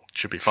that.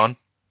 Should be fun.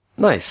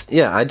 Nice.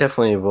 Yeah, I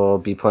definitely will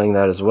be playing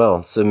that as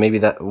well. So maybe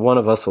that one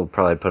of us will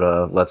probably put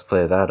a Let's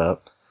Play of that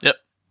up. Yep.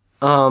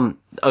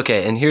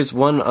 Okay, and here's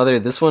one other.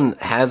 This one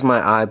has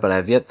my eye, but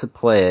I've yet to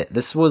play it.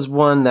 This was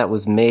one that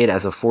was made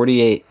as a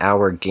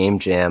 48-hour game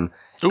jam,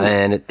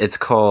 and it's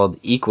called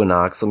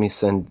Equinox. Let me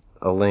send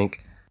a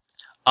link.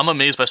 I'm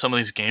amazed by some of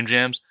these game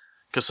jams,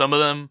 because some of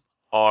them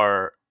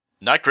are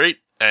not great,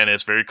 and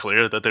it's very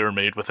clear that they were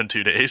made within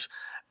 2 days.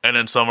 And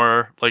then some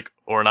are like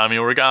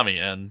Origami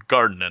and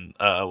Garden, and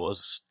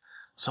was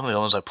some of the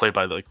other ones I played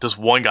by. Like this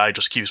one guy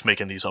just keeps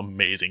making these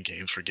amazing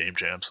games for game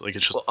jams. Like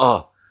it's just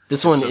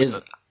this one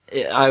is.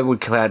 I would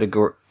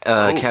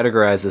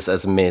categorize this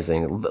as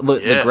amazing.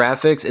 Look, the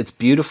graphics, it's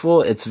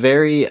beautiful. It's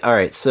very,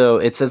 alright, so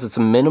it says it's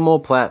a minimal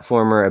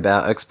platformer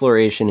about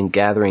exploration and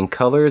gathering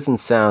colors and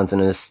sounds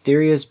in a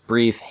mysterious,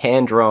 brief,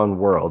 hand-drawn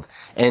world.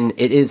 And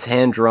it is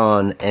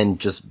hand-drawn and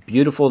just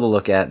beautiful to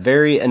look at.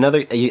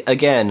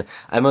 Again,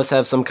 I must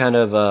have some kind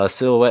of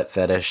silhouette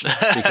fetish,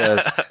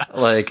 because,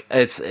 like,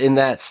 it's in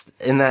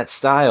that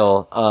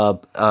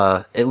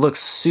style, it looks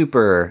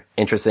super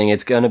interesting.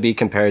 It's gonna be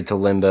compared to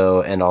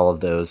Limbo and all of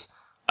those.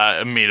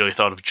 I immediately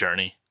thought of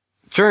Journey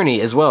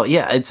as well.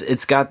 Yeah,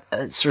 it's got,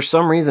 for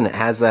some reason it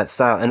has that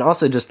style. And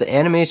also just the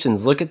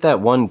animations. Look at that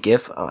one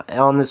GIF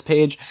on this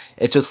page.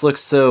 It just looks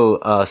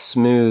so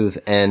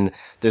smooth, and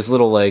there's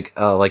little like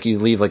you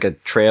leave like a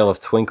trail of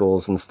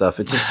twinkles and stuff.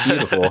 It's just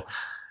beautiful.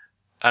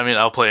 I mean,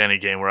 I'll play any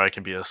game where I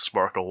can be a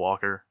Sparkle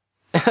Walker.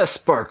 A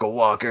Sparkle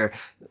Walker.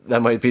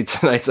 That might be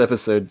tonight's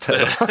episode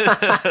title.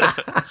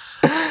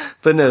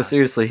 But no,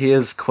 seriously, he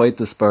is quite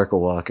the Sparkle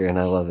Walker, and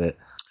I love it.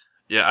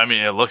 Yeah, I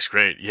mean, it looks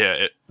great.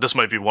 Yeah, this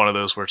might be one of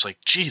those where it's like,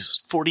 Jesus,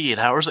 48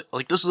 hours?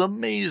 Like, this is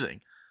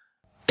amazing.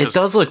 It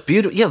does look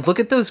beautiful. Yeah, look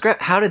at those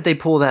how did they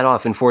pull that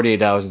off in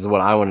 48 hours is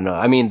what I want to know.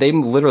 I mean, they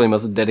literally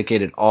must have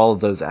dedicated all of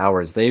those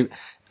hours.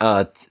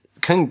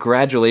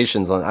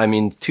 Congratulations on, I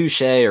mean,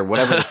 touche or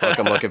whatever the fuck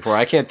I'm looking for.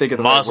 I can't think of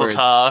the right words.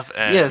 Mazel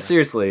tov. Yeah,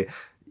 seriously.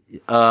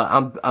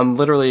 I'm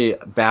literally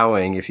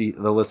bowing. If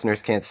the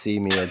listeners can't see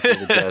me, I do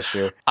the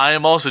gesture. I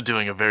am also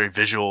doing a very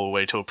visual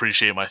way to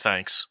appreciate my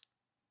thanks.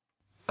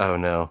 Oh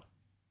no.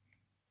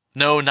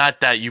 No, not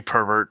that, you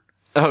pervert.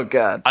 Oh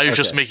god. I was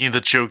just making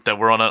the joke that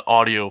we're on an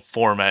audio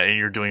format and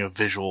you're doing a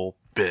visual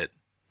bit.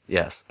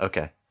 Yes,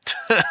 okay.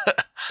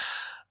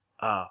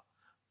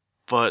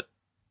 But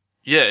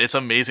yeah, it's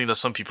amazing that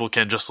some people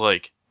can just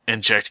like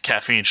inject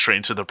caffeine straight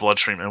into their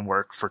bloodstream and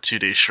work for 2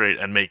 days straight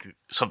and make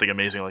something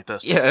amazing like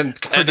this. Yeah, and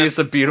produce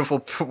a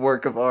beautiful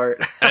work of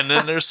art. And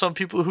then there's some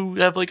people who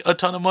have like a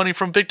ton of money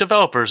from big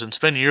developers and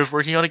spend years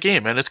working on a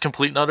game and it's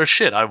complete and utter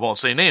shit. I won't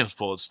say names,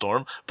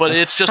 Bulletstorm, but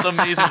it's just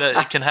amazing that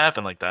it can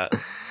happen like that.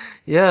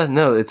 Yeah,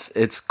 no,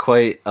 it's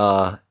quite,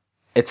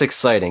 it's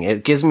exciting.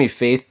 It gives me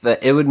faith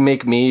that it would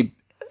make me,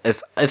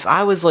 if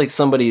I was like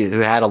somebody who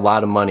had a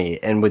lot of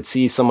money and would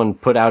see someone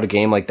put out a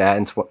game like that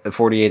in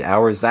 48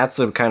 hours, that's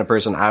the kind of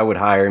person I would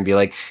hire and be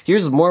like,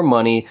 here's more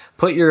money,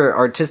 put your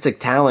artistic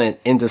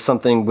talent into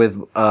something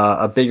with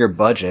a bigger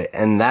budget.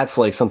 And that's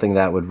like something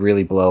that would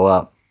really blow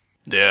up.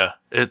 Yeah,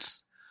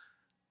 it's,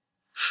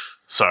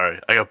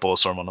 sorry, I got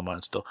Bulletstorm on the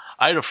mind still.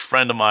 I had a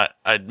friend of mine,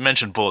 I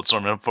mentioned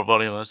Bulletstorm and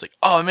I was like,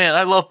 oh man,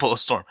 I love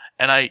Bulletstorm.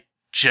 And I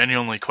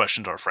genuinely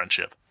questioned our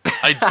friendship.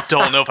 I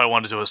don't know if I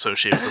wanted to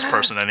associate with this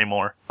person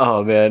anymore.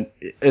 Oh man,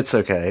 it's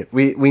okay.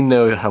 We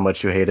know how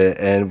much you hate it,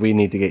 and we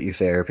need to get you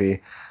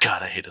therapy.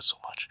 God, I hate it so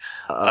much.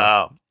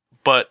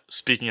 But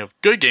speaking of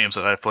good games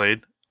that I've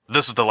played,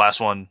 this is the last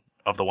one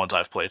of the ones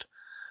I've played.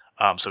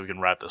 So we can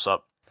wrap this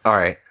up. All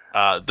right.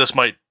 This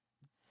might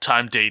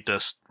time date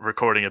this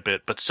recording a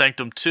bit, but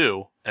Sanctum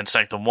 2 and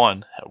Sanctum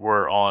 1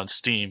 were on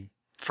Steam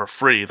for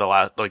free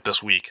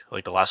this week,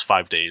 like the last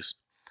 5 days.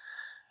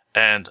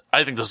 And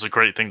I think this is a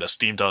great thing that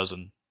Steam does,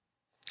 and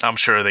I'm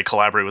sure they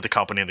collaborate with the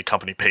company and the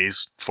company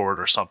pays for it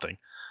or something.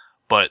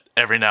 But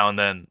every now and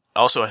then,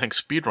 also I think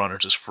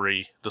Speedrunners is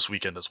free this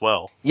weekend as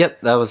well.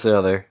 Yep, that was the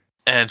other.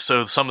 And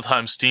so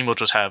sometimes Steam will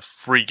just have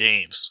free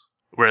games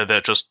where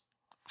they're just,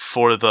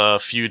 for the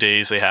few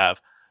days they have,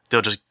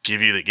 they'll just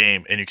give you the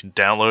game and you can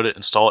download it,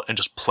 install it, and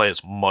just play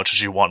as much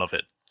as you want of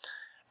it.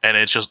 And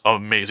it's just an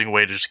amazing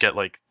way to just get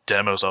like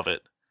demos of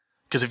it.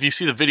 Because if you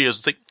see the videos,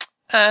 it's like,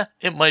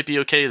 it might be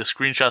okay. The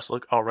screenshots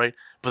look alright.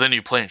 But then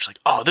you play and it's like,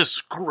 oh, this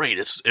is great.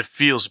 It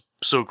feels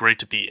so great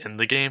to be in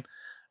the game.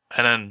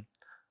 And then,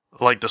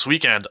 like this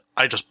weekend,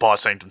 I just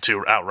bought Sanctum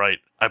 2 outright.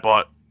 I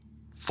bought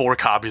 4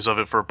 copies of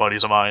it for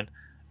buddies of mine.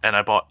 And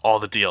I bought all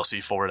the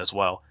DLC for it as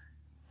well.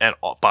 And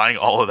buying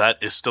all of that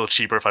is still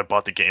cheaper if I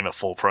bought the game at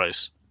full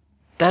price.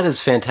 That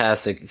is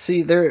fantastic.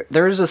 See,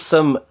 there's just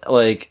some,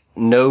 like,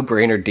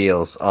 no-brainer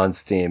deals on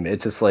Steam.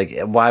 It's just like,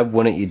 why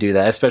wouldn't you do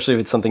that? Especially if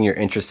it's something you're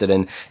interested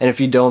in. And if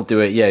you don't do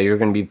it, yeah, you're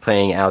going to be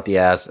paying out the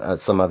ass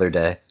some other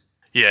day.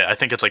 Yeah, I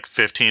think it's like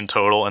 15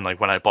 total. And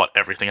like when I bought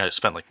everything, I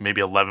spent like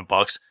maybe $11.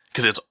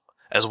 Because it's,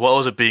 as well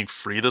as it being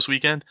free this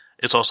weekend,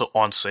 it's also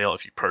on sale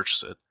if you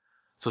purchase it.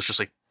 So it's just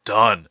like,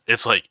 done.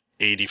 It's like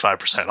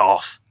 85%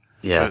 off.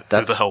 Yeah,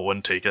 who the hell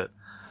wouldn't take it?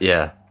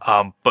 Yeah.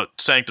 But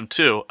Sanctum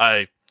 2,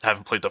 I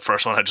haven't played the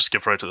first one. I just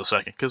skipped right to the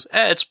second because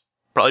it's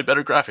probably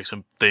better graphics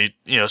and they,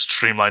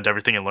 streamlined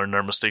everything and learned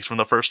their mistakes from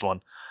the first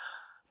one.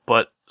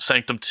 But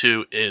Sanctum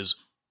 2 is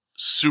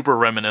super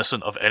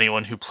reminiscent of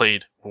anyone who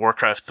played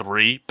Warcraft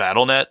 3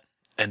 BattleNet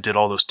and did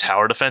all those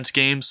tower defense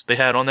games they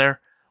had on there,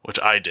 which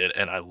I did,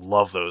 and I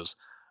love those.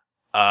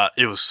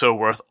 It was so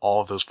worth all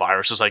of those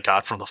viruses I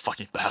got from the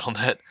fucking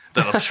BattleNet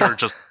that I'm sure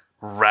just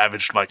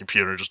ravaged my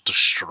computer, just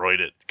destroyed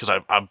it, because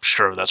I'm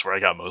sure that's where I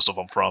got most of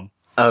them from.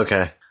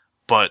 Okay.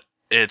 But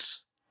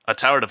it's a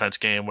tower defense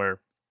game where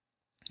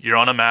you're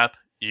on a map,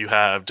 you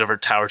have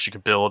different towers you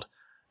can build,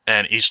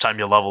 and each time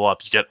you level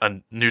up, you get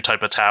a new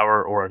type of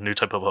tower or a new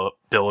type of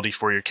ability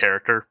for your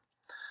character.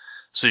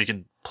 So you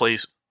can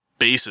place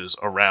bases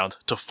around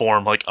to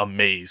form like a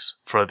maze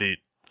for the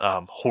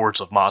hordes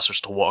of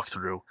monsters to walk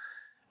through.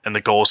 And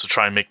the goal is to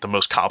try and make the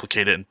most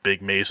complicated and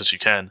big maze as you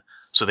can.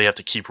 So they have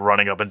to keep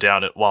running up and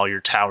down it while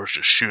your towers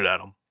just shoot at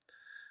them.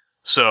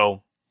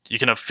 So you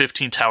can have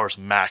 15 towers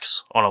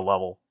max on a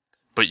level,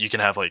 but you can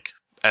have like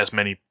as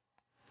many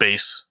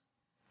bases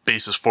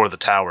for the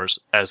towers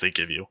as they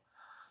give you.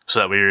 So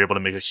that way you're able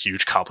to make a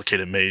huge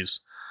complicated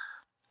maze.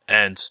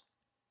 And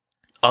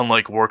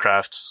unlike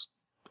Warcraft's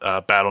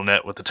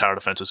BattleNet with the tower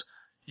defenses,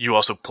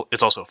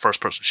 it's also a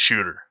first person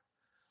shooter.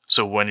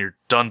 So when you're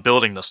done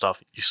building the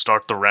stuff, you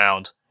start the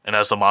round, and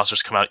as the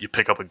monsters come out, you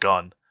pick up a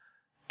gun.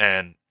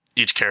 And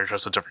each character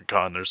has a different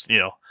gun. There's,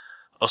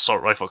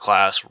 assault rifle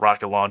class,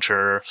 rocket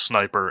launcher,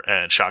 sniper,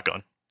 and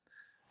shotgun.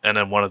 And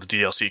then one of the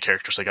DLC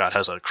characters I got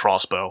has a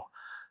crossbow.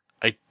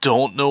 I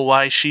don't know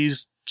why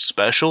she's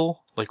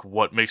special, like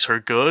what makes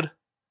her good.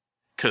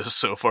 Cause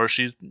so far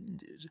she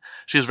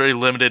has very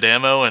limited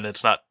ammo and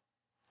it's not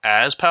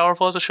as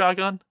powerful as a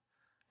shotgun.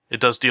 It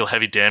does deal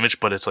heavy damage,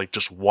 but it's like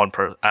just one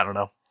I don't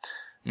know.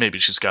 Maybe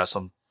she's got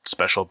some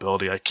special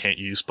ability I can't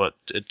use, but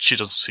she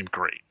doesn't seem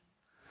great.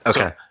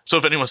 Okay. So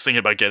if anyone's thinking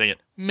about getting it,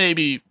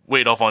 maybe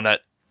wait off on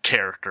that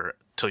character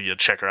till you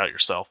check her out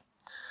yourself.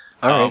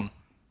 All right.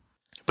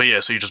 But yeah,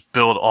 so you just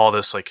build all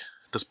this, like,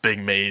 this big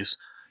maze.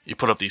 You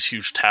put up these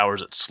huge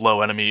towers that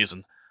slow enemies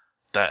and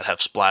that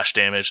have splash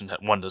damage, and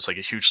one does like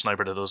a huge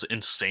sniper that does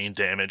insane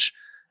damage.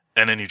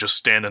 and then you just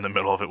stand in the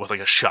middle of it with like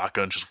a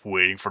shotgun just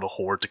waiting for the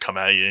horde to come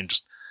at you and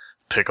just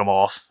pick them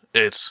off.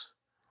 It's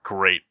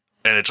great.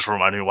 And it just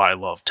reminded me why I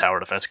love tower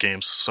defense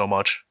games so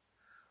much.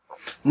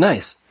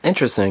 Nice.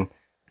 Interesting.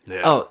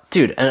 Yeah. Oh,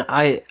 dude, and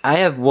I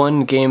have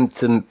one game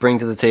to bring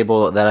to the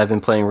table that I've been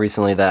playing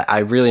recently that I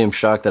really am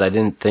shocked that I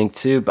didn't think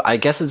to, but I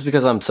guess it's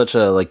because I'm such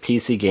a like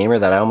PC gamer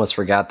that I almost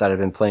forgot that I've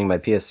been playing my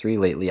PS3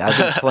 lately. I've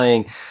been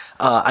playing,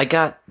 I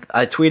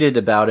tweeted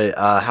about it,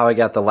 how I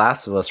got The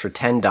Last of Us for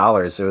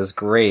 $10. It was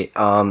great.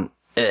 And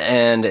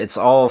it's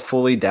all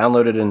fully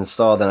downloaded and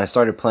installed, and I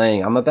started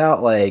playing. I'm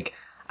about like,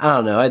 I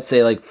don't know, I'd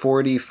say like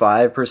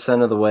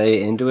 45% of the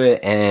way into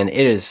it, and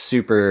it is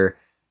super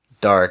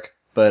dark.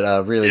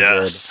 But, really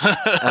good.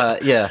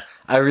 Yeah,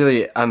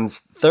 I'm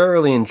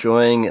thoroughly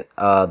enjoying,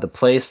 the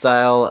play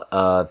style.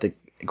 The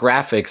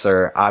graphics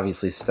are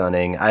obviously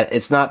stunning.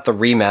 It's not the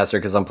remaster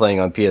because I'm playing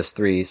on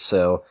PS3,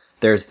 so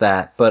there's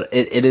that. But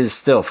it is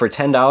still, for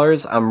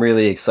 $10, I'm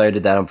really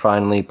excited that I'm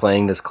finally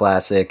playing this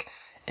classic.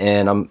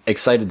 And I'm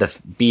excited to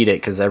beat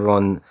it because I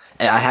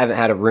haven't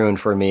had it ruined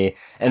for me.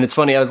 And it's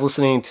funny, I was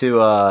listening to,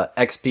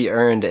 XP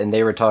Earned and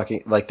they were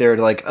talking, like,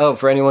 oh,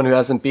 for anyone who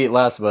hasn't beat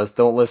Last of Us,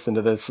 don't listen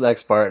to this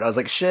next part. And I was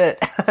like, shit.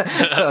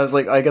 I was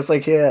like, I guess I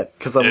can't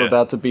because I'm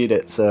about to beat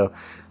it. So,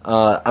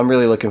 I'm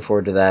really looking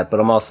forward to that. But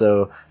I'm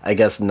also, I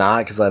guess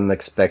not because I'm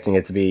expecting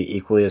it to be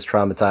equally as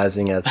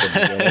traumatizing as the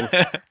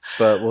beginning.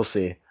 But we'll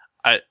see.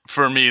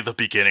 For me, the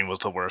beginning was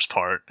the worst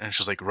part. And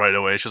she's like, right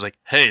away, she's like,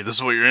 hey, this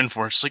is what you're in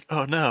for. She's like,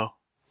 oh no.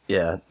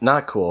 Yeah,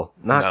 not cool.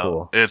 Not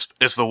cool.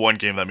 It's the one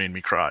game that made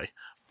me cry.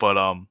 But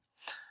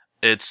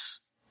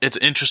it's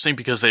interesting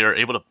because they are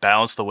able to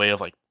balance the way of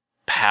like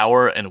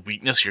power and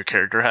weakness your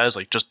character has,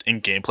 like just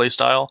in gameplay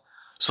style.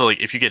 So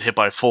like if you get hit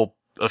by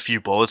a few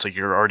bullets, like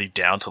you're already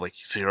down to like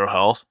 0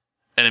 health.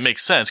 And it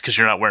makes sense because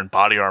you're not wearing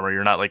body armor.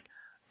 You're not like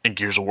in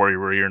Gears of War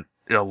where you're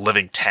a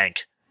living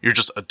tank. You're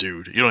just a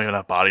dude. You don't even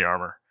have body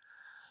armor.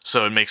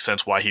 So it makes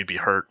sense why he'd be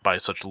hurt by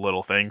such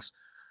little things.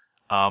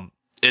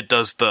 It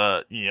does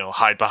the,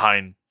 hide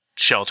behind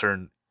shelter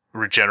and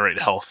regenerate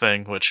health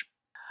thing, which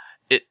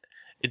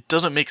it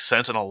doesn't make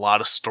sense in a lot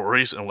of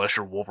stories unless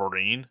you're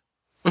Wolverine.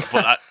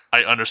 But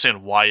I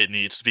understand why it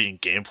needs to be in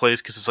gameplays,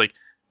 because it's like,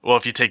 well,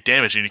 if you take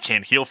damage and you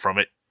can't heal from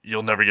it,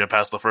 you'll never get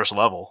past the first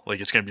level. Like,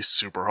 it's going to be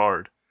super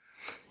hard.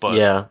 But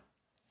yeah,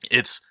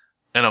 it's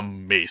an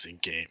amazing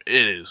game.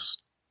 It is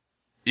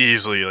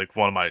easily like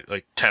one of my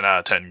like 10 out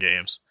of 10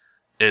 games.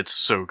 It's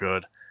so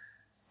good.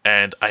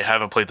 And I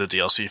haven't played the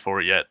DLC for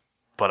it yet,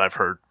 but I've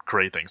heard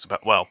great things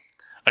about, well,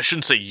 I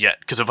shouldn't say yet,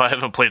 because if I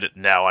haven't played it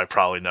now, I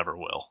probably never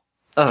will.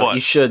 Oh, but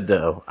you should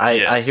though.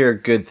 I hear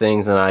good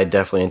things and I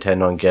definitely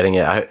intend on getting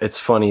it. It's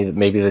funny that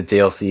maybe the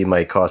DLC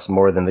might cost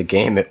more than the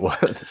game it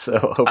was, so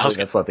hopefully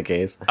that's not the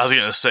case. I was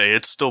gonna say,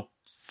 it's still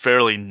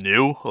fairly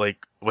new,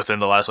 like within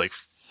the last like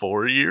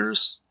 4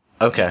 years.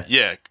 Okay.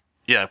 Yeah,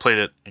 I played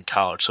it in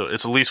college, so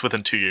it's at least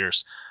within 2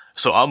 years.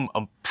 So I'm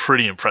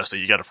pretty impressed that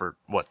you got it for,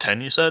 what, 10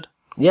 you said?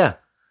 Yeah.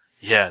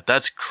 Yeah,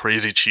 that's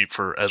crazy cheap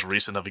for as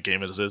recent of a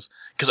game as it is.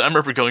 Because I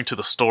remember going to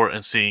the store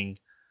and seeing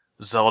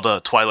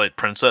Zelda Twilight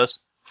Princess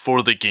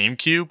for the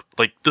GameCube.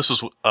 Like, this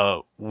was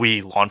a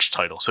Wii launch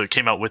title, so it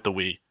came out with the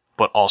Wii,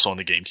 but also on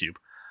the GameCube.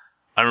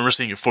 I remember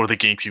seeing it for the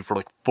GameCube for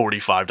like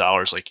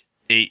 $45, like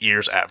 8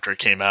 years after it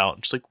came out.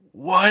 It's like,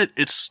 what?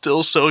 It's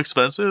still so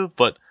expensive?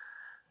 But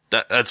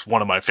that's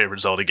one of my favorite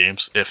Zelda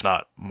games, if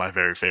not my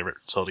very favorite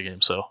Zelda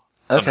game, so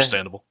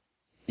understandable.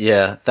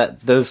 Yeah,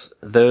 those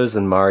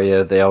and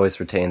Mario, they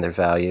always retain their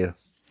value.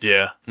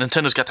 Yeah,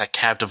 Nintendo's got that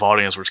captive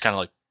audience where it's kind of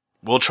like,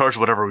 we'll charge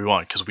whatever we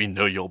want because we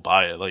know you'll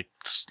buy it. Like,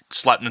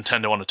 slap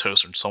Nintendo on a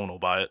toaster and someone will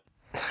buy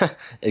it.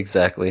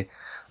 Exactly.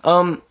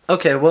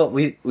 Okay, well,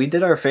 we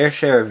did our fair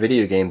share of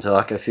video game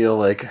talk. I feel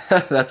like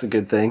that's a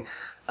good thing.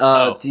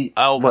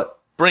 I'll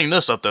bring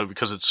this up though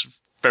because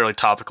it's fairly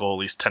topical, at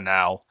least to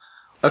now.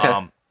 Okay.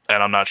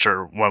 And I'm not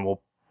sure when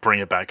we'll bring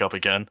it back up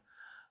again.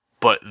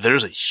 But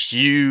there's a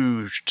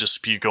huge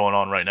dispute going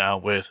on right now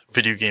with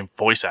video game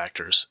voice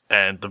actors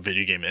and the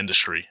video game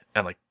industry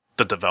and like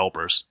the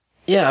developers.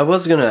 Yeah, I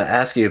was gonna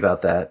ask you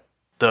about that.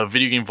 The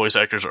video game voice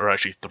actors are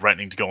actually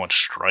threatening to go on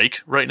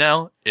strike right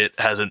now. It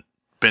hasn't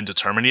been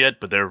determined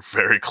yet, but they're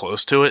very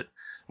close to it,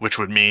 which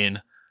would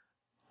mean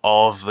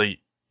all of the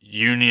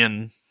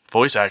union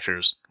voice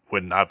actors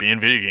would not be in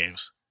video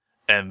games.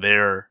 And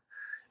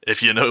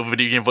if you know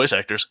video game voice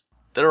actors,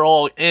 they're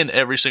all in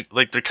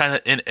they're kind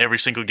of in every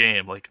single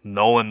game. Like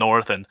Nolan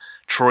North and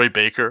Troy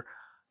Baker,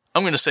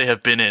 I'm going to say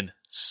have been in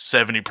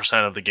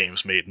 70% of the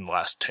games made in the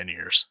last 10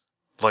 years.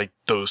 Like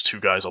those two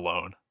guys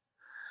alone.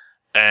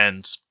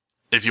 And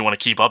if you want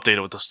to keep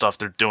updated with the stuff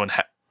they're doing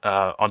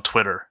on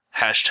Twitter,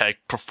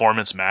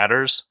 #performance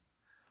matters,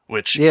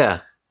 which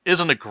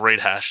isn't a great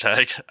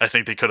hashtag. I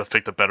think they could have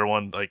picked a better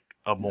one, like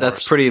a more.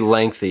 That's pretty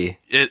lengthy.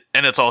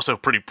 And it's also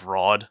pretty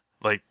broad.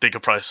 Like, they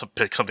could probably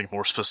pick something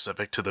more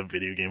specific to the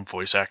video game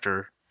voice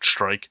actor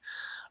strike.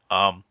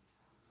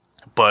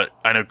 But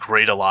I know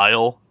Greta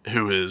Lyle,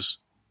 who is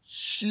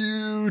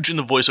huge in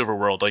the voiceover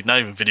world, like, not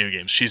even video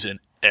games, she's in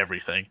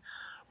everything.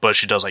 But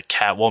she does, like,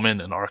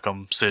 Catwoman and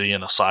Arkham City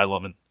and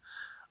Asylum, and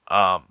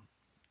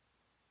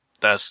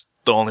That's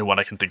the only one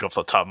I can think of off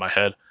the top of my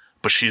head,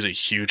 but she's a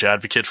huge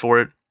advocate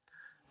for it.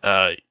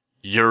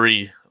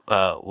 Yuri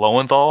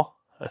Lowenthal,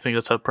 I think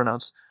that's how it's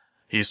pronounced.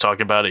 He's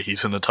talking about it.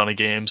 He's in a ton of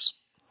games.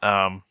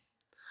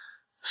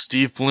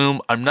 Steve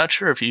Bloom, I'm not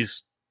sure if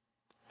he's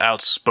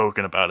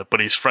outspoken about it, but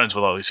he's friends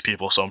with all these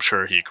people, so I'm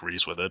sure he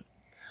agrees with it.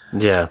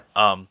 Yeah.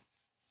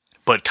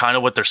 But kind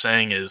of what they're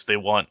saying is they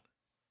want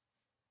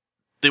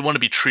to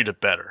be treated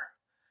better.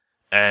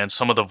 And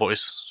some of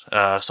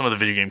the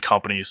video game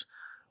companies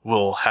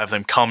will have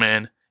them come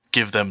in,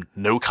 give them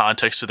no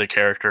context to their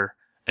character,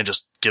 and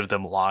just give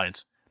them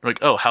lines. They're like,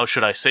 oh, how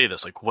should I say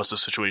this? Like, what's the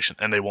situation?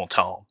 And they won't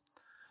tell them.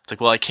 It's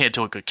like, well, I can't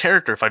do a good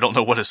character if I don't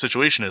know what his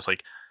situation is.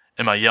 Like,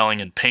 am I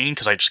yelling in pain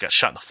because I just got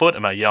shot in the foot?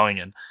 Am I yelling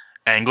in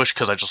anguish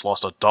because I just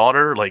lost a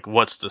daughter? Like,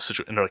 what's the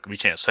situation? And they're like, we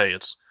can't say,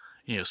 it's,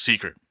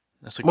 secret.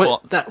 It's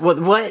like,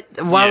 what?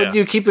 Why would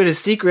you keep it a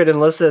secret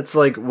unless that's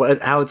like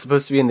how it's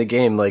supposed to be in the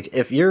game? Like,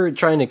 if you're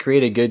trying to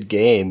create a good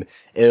game,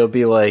 it'll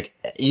be like,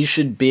 you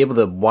should be able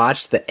to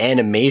watch the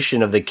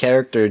animation of the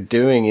character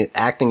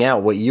acting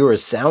out what you are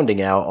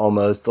sounding out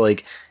almost.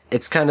 Like,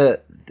 it's kind of,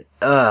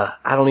 I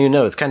don't even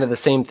know. It's kind of the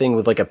same thing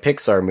with like a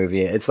Pixar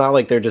movie. It's not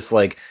like they're just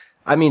like,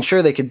 I mean,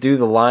 sure, they could do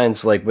the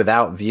lines like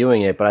without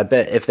viewing it, but I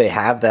bet if they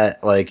have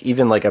that, like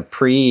even like a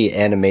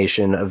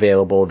pre-animation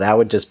available, that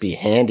would just be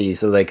handy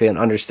so they can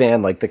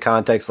understand like the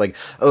context, like,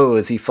 oh,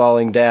 is he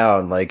falling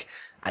down? Like,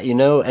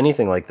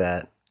 anything like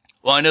that.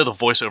 Well, I know the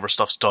voiceover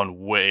stuff's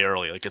done way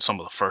early. Like, it's some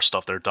of the first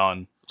stuff they're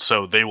done,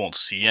 so they won't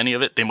see any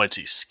of it. They might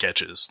see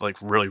sketches, like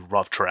really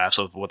rough drafts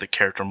of what the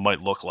character might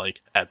look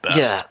like at best.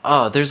 Yeah.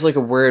 Oh, there's like a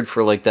word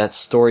for like that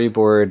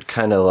storyboard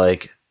kind of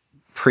like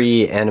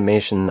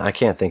pre-animation. I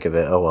can't think of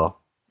it. Oh well.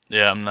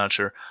 Yeah, I'm not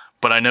sure.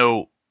 But I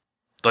know,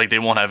 like, they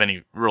won't have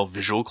any real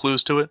visual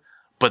clues to it,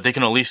 but they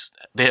at least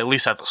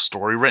have the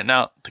story written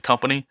out, the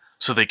company,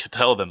 so they could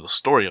tell them the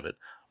story of it.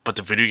 But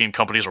the video game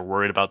companies are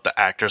worried about the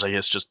actors, I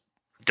guess, just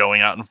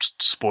going out and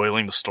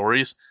spoiling the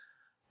stories.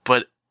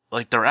 But,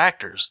 like, they're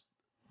actors.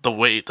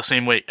 The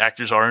same way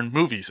actors are in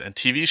movies and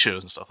TV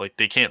shows and stuff. Like,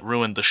 they can't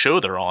ruin the show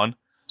they're on,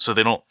 so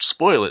they don't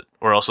spoil it,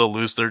 or else they'll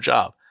lose their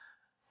job.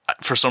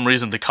 For some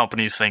reason, the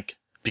companies think,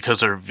 because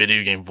they're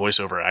video game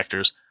voiceover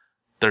actors,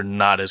 they're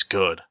not as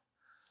good.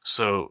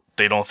 So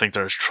they don't think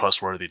they're as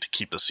trustworthy to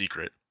keep the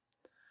secret.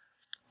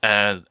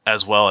 And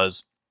as well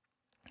as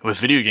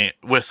with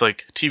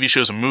like TV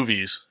shows and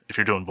movies, if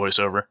you're doing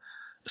voiceover,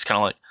 it's kind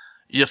of like,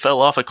 you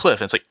fell off a cliff.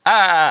 And it's like,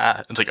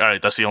 ah! It's like,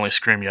 alright, that's the only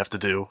scream you have to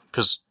do,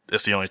 because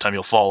it's the only time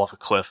you'll fall off a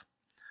cliff.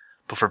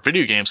 But for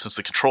video games, since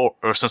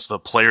the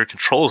player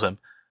controls them,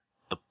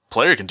 the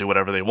player can do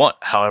whatever they want,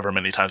 however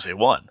many times they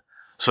want.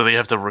 So they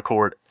have to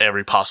record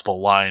every possible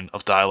line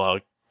of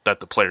dialogue that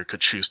the player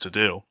could choose to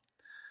do.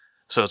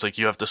 So it's like,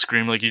 you have to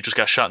scream like you just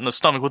got shot in the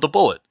stomach with a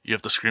bullet. You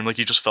have to scream like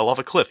you just fell off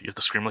a cliff. You have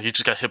to scream like you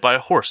just got hit by a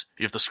horse.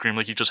 You have to scream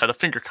like you just had a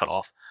finger cut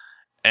off.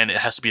 And it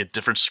has to be a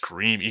different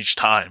scream each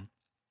time.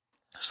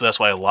 So that's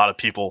why a lot of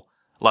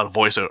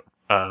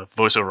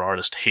voiceover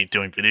artists hate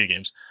doing video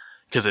games.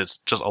 Because it's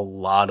just a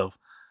lot of,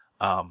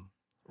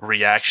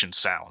 reaction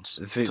sounds.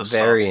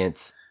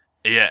 Variants. Stuff.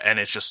 Yeah, and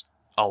it's just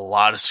a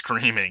lot of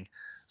screaming.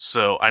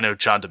 So I know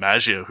John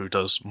DiMaggio, who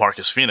does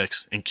Marcus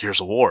Phoenix in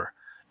Gears of War,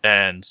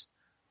 and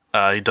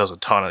he does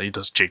he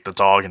does Jake the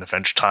Dog in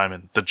Adventure Time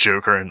and the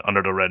Joker in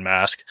Under the Red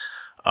Mask,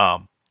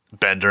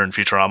 Bender in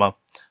Futurama.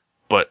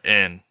 But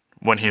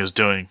when he was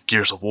doing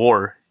Gears of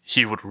War,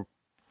 he would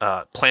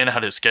plan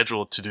out his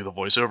schedule to do the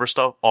voiceover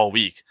stuff all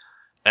week,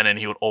 and then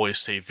he would always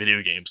save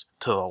video games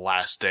to the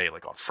last day,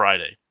 like on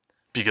Friday,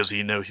 because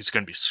he knows he's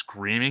going to be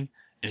screaming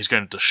and he's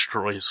going to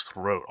destroy his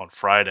throat on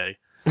Friday.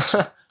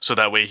 So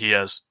that way he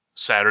has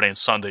Saturday and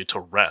Sunday to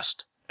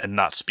rest and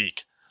not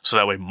speak. So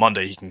that way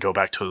Monday he can go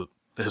back to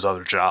his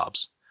other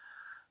jobs.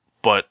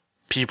 But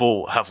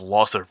people have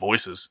lost their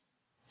voices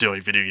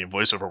doing video game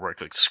voiceover work,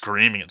 like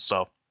screaming and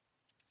stuff.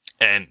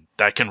 And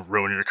that can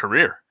ruin your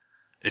career.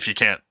 If you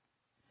can't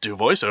do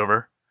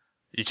voiceover,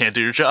 you can't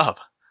do your job.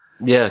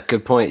 Yeah,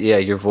 good point. Yeah,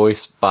 your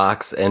voice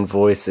box and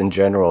voice in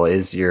general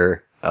is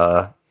your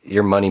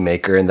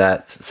moneymaker in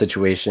that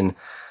situation.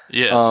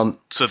 Yes.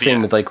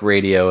 Same with like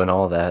radio and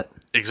all that.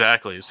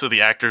 Exactly. So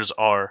the actors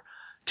are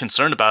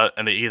concerned about it,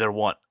 and they either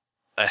want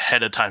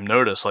ahead of time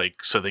notice,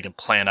 like, so they can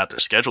plan out their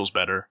schedules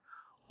better,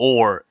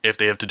 or if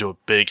they have to do a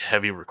big,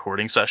 heavy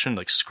recording session,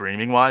 like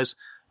screaming wise,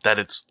 that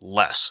it's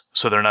less.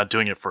 So they're not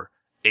doing it for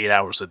 8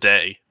 hours a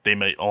day. They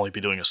may only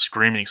be doing a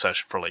screaming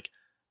session for like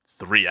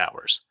 3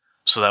 hours.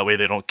 So that way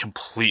they don't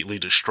completely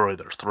destroy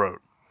their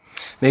throat.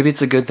 Maybe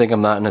it's a good thing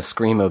I'm not in a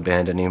screamo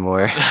band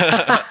anymore.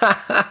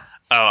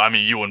 Oh, I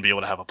mean, you wouldn't be able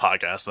to have a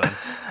podcast then.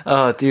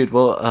 Oh, dude.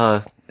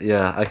 Well,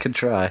 yeah, I could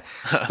try,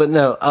 but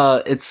no.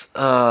 It's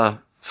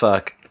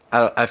fuck.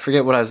 I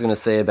forget what I was gonna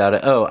say about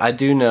it. Oh, I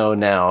do know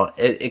now.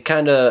 It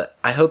kind of.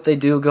 I hope they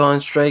do go on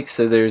strike,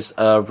 so there's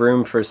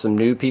room for some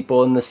new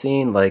people in the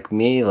scene, like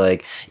me.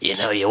 Like,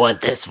 you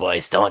want this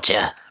voice, don't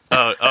you?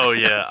 Oh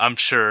yeah. I'm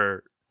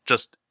sure.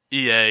 Just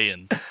EA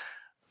and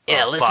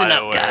yeah. Listen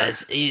BioWare. Up,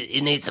 guys.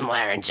 You need some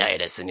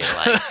laryngitis in your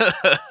life.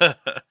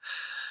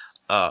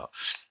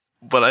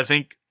 But I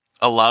think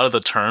a lot of the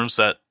terms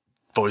that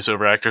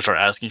voiceover actors are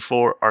asking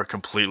for are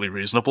completely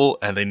reasonable,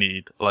 and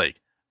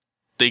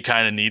they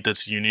kind of need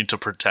this union to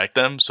protect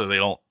them so they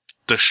don't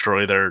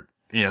destroy their,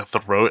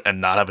 throat and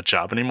not have a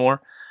job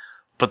anymore.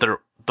 But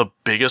the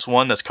biggest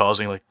one that's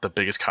causing like the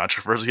biggest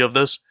controversy of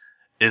this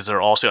is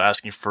they're also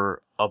asking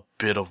for a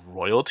bit of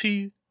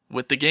royalty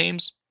with the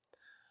games.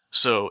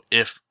 So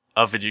if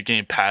a video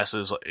game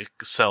it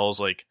sells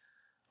like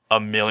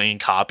 1 million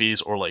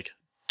copies or like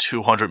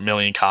 200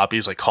 million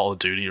copies, like Call of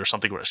Duty or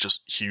something where it's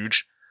just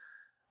huge,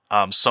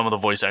 some of the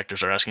voice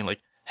actors are asking like,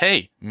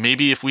 hey,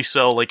 maybe if we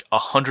sell like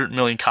 100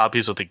 million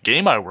copies of the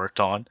game I worked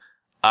on,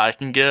 I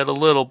can get a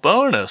little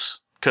bonus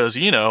because,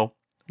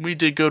 we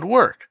did good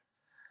work.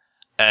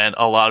 And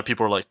a lot of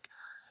people are like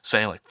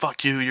saying like,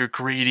 fuck you, you're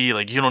greedy.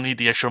 Like, you don't need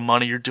the extra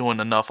money. You're doing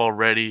enough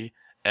already.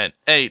 And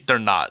they're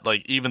not.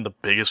 Like, even the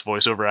biggest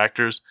voiceover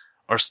actors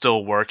are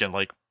still working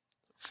like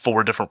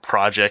 4 different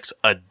projects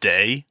a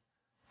day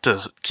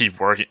to keep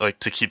working, like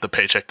to keep the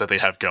paycheck that they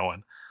have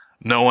going.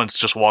 No one's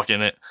just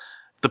walking it.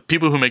 The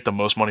people who make the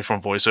most money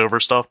from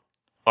voiceover stuff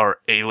are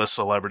A-list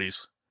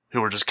celebrities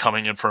who are just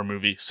coming in for a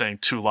movie, saying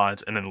 2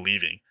 lines and then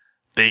leaving.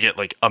 They get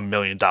like $1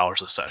 million a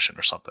session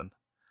or something.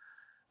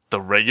 The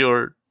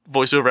regular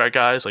voiceover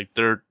guys, like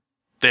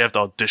they have to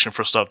audition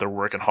for stuff. They're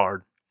working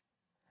hard.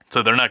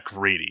 So they're not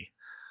greedy.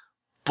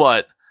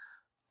 But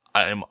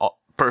I'm a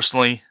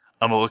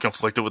little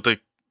conflicted with the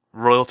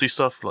royalty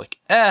stuff. Like,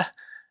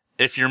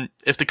 if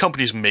the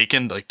company's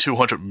making like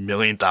 $200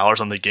 million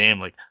on the game,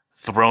 like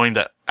throwing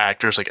the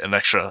actors like an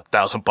extra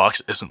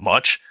 $1,000 isn't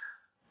much.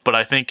 But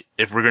I think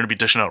if we're going to be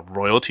dishing out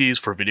royalties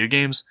for video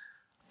games,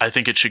 I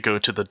think it should go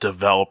to the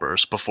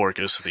developers before it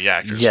goes to the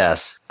actors.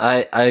 Yes,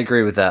 I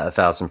agree with that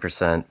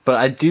 1,000%. But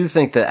I do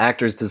think that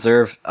actors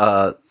deserve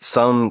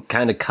some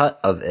kind of cut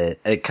of it.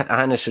 It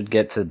kind of should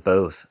get to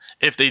both.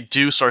 If they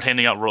do start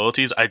handing out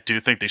royalties, I do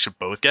think they should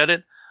both get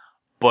it.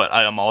 But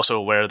I am also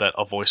aware that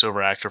a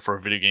voiceover actor for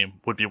a video game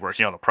would be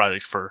working on a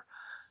project for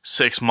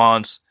 6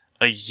 months,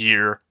 a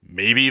year,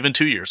 maybe even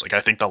 2 years. Like,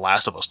 I think The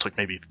Last of Us took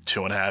maybe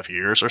 2.5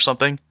 years or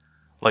something.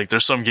 Like,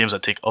 there's some games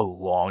that take a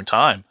long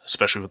time,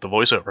 especially with the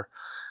voiceover.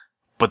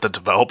 But the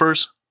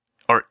developers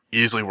are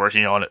easily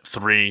working on it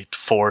 3,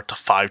 4 to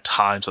 5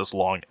 times as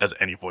long as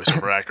any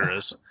voiceover actor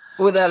is.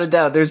 Without a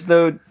doubt, there's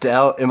no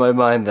doubt in my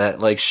mind that,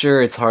 like,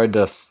 sure, it's hard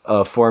to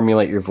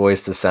formulate your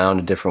voice to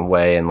sound a different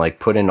way and, like,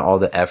 put in all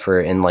the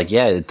effort and, like,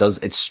 yeah,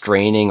 it's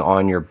straining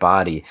on your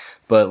body.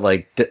 But,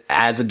 like,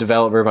 as a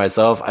developer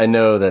myself, I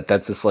know that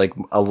that's just, like,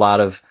 a lot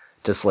of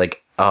just,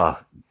 like,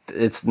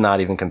 it's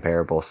not even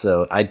comparable.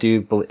 So I do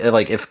believe,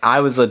 like, if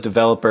I was a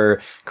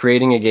developer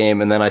creating a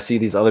game and then I see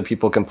these other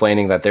people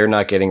complaining that they're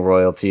not getting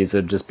royalties,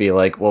 it'd just be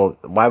like, well,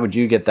 why would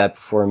you get that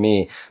before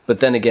me?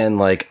 But then again,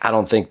 like, I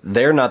don't think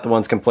they're not the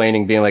ones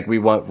complaining, being like, we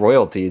want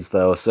royalties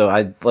though.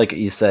 So like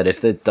you said,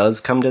 if it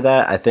does come to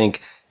that, I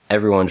think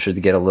everyone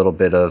should get a little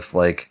bit of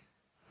like,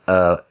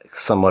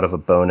 somewhat of a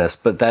bonus.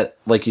 But that,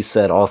 like you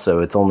said, also,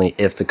 it's only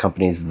if the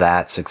company's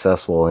that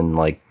successful and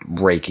like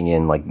raking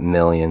in like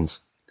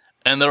millions.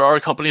 And there are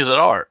companies that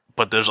are,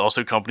 but there's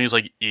also companies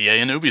like EA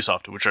and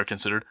Ubisoft, which are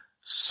considered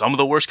some of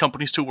the worst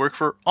companies to work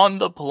for on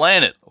the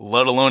planet,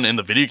 let alone in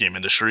the video game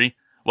industry.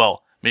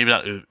 Well, maybe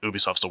not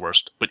Ubisoft's the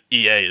worst, but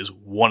EA is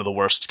one of the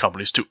worst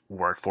companies to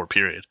work for,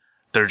 period.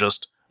 They're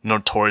just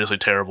notoriously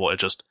terrible at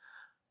just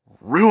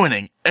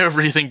ruining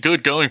everything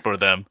good going for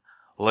them,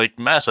 like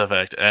Mass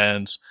Effect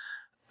and,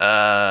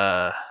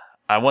 I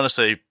want to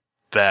say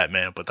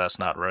Batman, but that's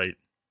not right.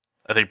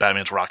 I think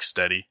Batman's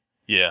Rocksteady.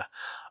 Yeah.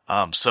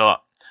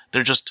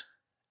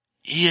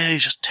 EA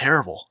is just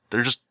terrible.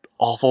 They're just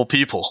awful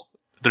people.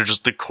 They're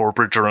just the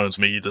corporate drones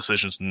making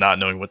decisions, not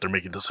knowing what they're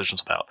making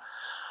decisions about.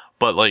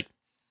 But like,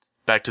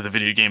 back to the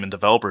video game and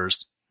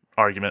developers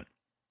argument,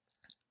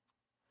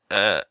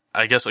 I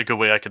guess a good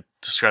way I could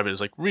describe it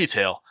is like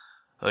retail.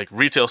 Like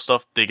retail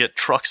stuff, they get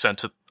trucks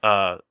sent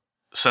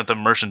them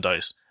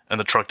merchandise, and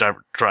the truck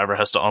driver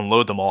has to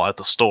unload them all at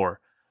the store,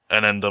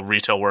 and then the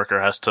retail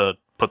worker has to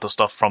put the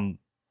stuff from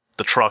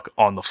the truck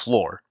on the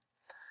floor.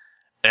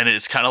 And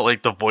it's kind of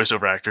like the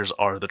voiceover actors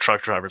are the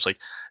truck drivers. Like,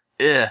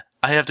 I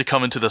have to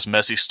come into this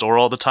messy store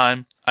all the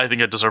time. I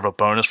think I deserve a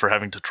bonus for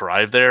having to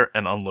drive there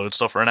and unload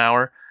stuff for an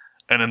hour.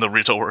 And then the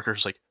retail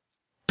worker's like,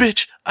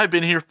 bitch, I've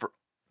been here for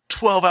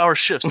 12-hour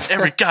shifts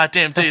every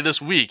goddamn day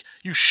this week.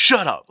 You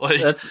shut up.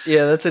 Like,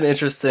 that's an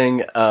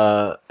interesting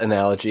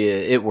analogy.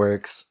 It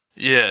works.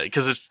 Yeah,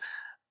 because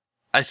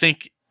I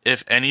think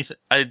if anything,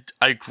 I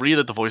agree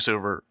that the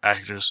voiceover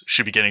actors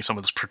should be getting some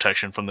of this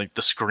protection from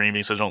the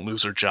screaming so they don't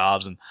lose their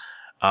jobs, and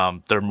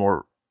they're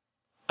more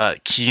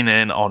keen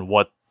in on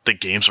what the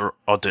games are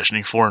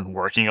auditioning for and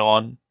working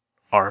on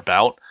are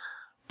about.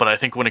 But I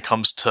think when it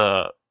comes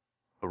to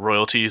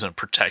royalties and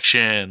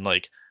protection,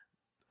 like,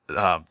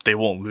 they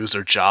won't lose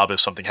their job if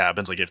something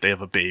happens, like if they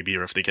have a baby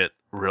or if they get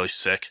really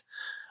sick.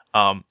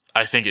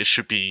 I think it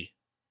should be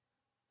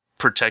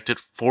protected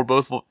for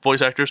both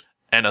voice actors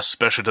and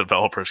especially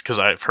developers, because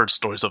I've heard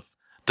stories of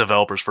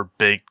developers for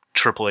big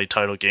AAA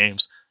title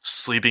games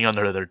sleeping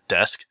under their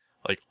desk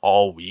like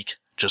all week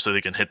just so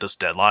they can hit this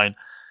deadline.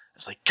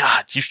 It's like,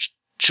 God, you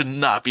should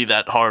not be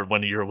that hard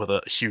when you're with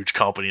a huge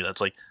company that's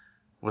like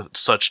with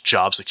such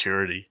job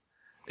security.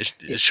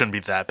 It shouldn't be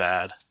that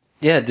bad.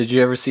 Yeah, did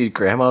you ever see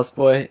Grandma's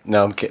Boy?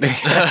 No, I'm kidding.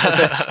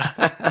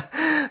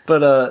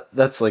 But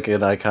that's like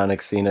an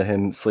iconic scene of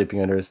him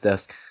sleeping under his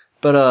desk.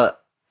 But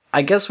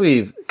I guess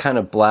we've kind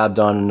of blabbed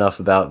on enough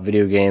about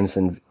video games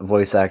and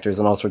voice actors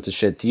and all sorts of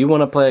shit. Do you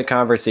want to play a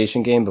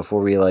conversation game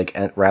before we like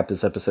wrap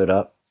this episode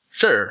up?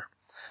 Sure.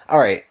 All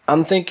right.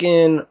 I'm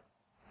thinking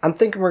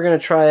we're going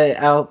to try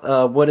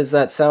out what is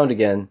that sound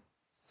again?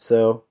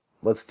 So,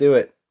 let's do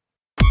it.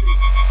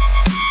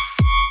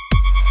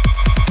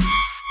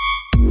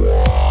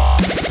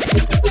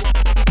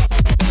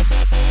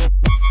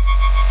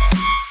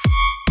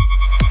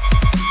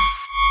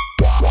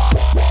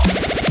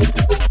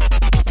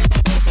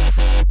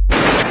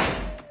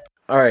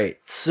 Alright,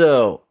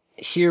 so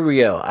here we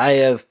go. I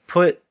have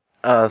put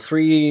I've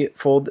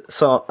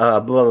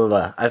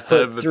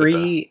put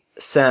 3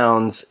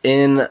 sounds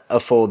in a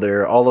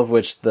folder, all of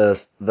which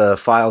the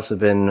files have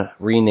been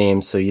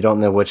renamed so you don't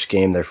know which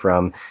game they're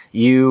from.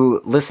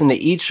 You listen to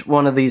each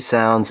one of these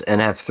sounds and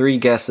have 3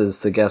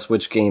 guesses to guess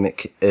which game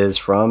it is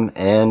from,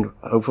 and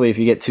hopefully if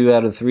you get 2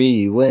 out of 3,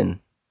 you win.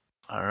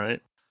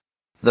 Alright.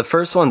 The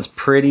first one's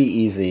pretty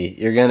easy.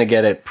 You're gonna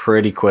get it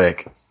pretty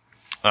quick.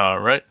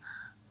 Alright.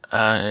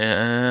 I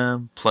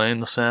am playing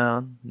the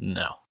sound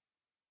now.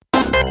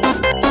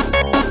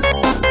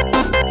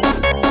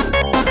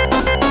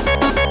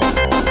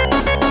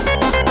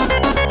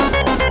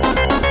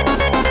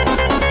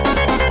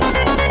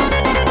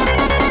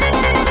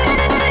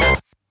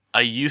 I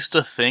used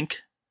to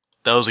think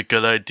that was a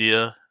good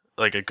idea,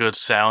 like a good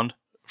sound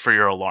for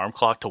your alarm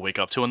clock to wake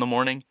up to in the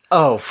morning.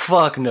 Oh,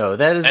 fuck no.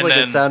 That is And like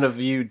then- the sound of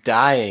you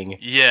dying.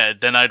 Yeah,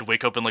 then I'd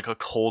wake up in like a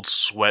cold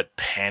sweat,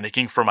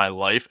 panicking for my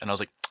life, and I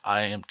was like,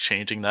 I am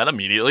changing that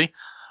immediately.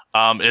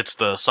 It's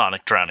the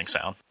Sonic drowning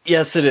sound.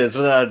 Yes, it is,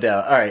 without a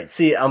doubt. All right.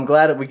 See, I'm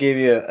glad that we gave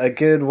you a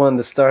good one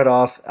to start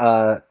off.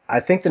 I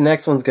think the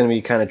next one's going to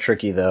be kind of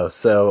tricky though.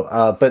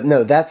 So, but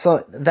no,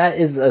 that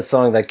is a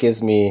song that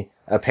gives me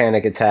a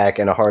panic attack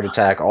and a heart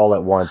attack all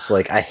at once.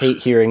 Like, I hate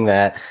hearing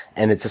that.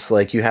 And it's just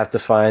like, you have to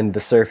find the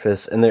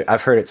surface. And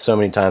I've heard it so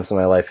many times in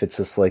my life. It's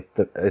just like,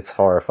 it's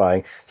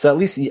horrifying. So at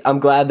least I'm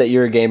glad that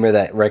you're a gamer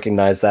that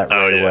recognized that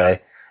right away.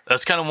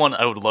 That's kind of one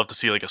I would love to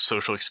see, like a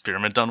social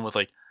experiment done with,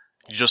 like,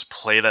 you just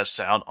play that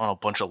sound on a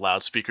bunch of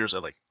loudspeakers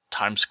at like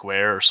Times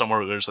Square or somewhere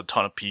where there's a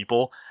ton of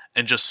people,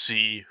 and just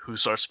see who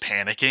starts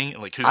panicking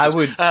and like who goes,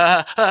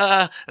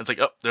 and it's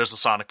like, oh, there's the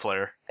Sonic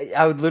player.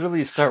 I would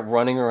literally start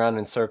running around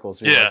in circles.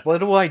 Being like, what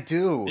do I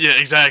do? Yeah,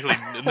 exactly.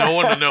 No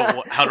one to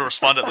know how to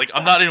respond to. Like,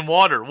 I'm not in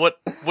water. What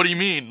do you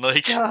mean?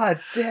 Like,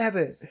 God damn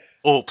it.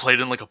 Oh, played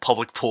in like a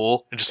public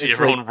pool and just see It's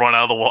everyone run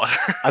out of the water.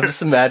 I'm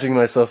just imagining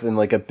myself in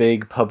like a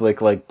big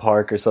public like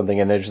park or something,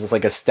 and there's just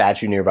like a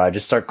statue nearby. I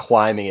just start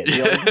climbing it.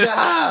 You're like,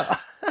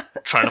 ah!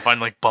 Trying to find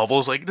like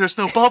bubbles. Like, there's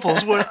no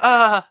bubbles. What?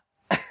 But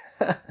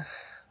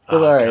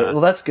all right.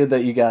 Well, that's good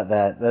that you got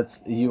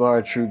that. You are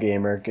a true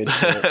gamer. Good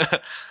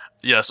shit.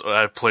 Yes,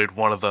 I've played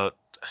one of the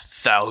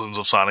thousands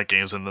of Sonic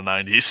games in the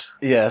 90s.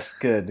 Yes,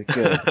 good.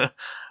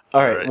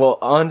 All right. Well,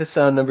 on to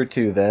sound number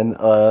 2 then.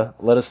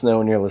 Let us know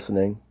when you're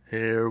listening.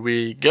 Here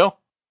we go.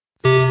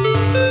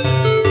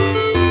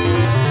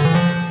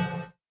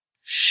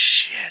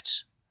 Shit.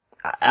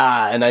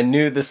 And I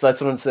knew this. That's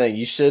what I'm saying.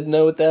 You should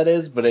know what that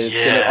is, but it's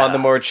gonna on the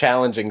more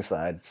challenging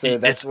side. So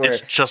that's where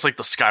it's just like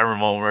the Skyrim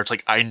moment where it's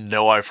like, I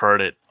know I've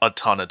heard it a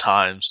ton of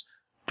times,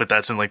 but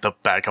that's in like the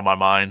back of my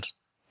mind.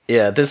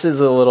 Yeah, this is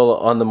a little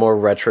on the more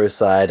retro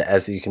side,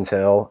 as you can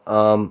tell.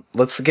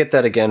 Let's get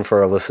that again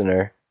for our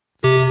listener.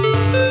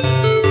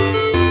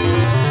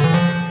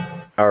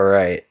 All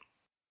right.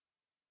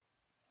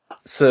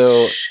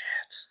 So,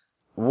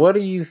 what are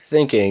you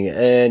thinking?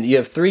 And you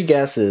have 3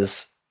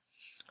 guesses.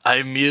 I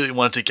immediately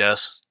wanted to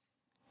guess,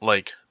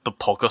 like, the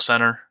Polka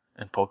Center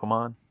in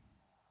Pokemon.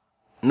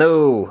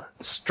 No,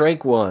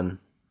 strike 1.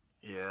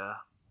 Yeah.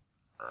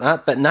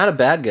 Not a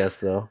bad guess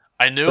though.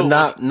 I knew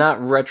but not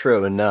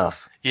retro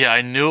enough. Yeah,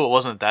 I knew it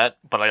wasn't that,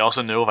 but I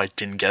also knew if I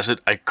didn't guess it,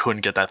 I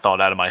couldn't get that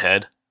thought out of my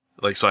head.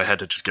 Like, so I had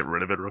to just get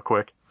rid of it real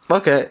quick.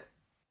 Okay.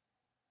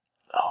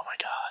 Oh my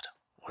god.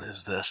 What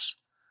is this?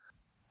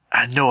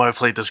 I know I've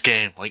played this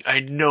game. Like, I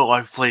know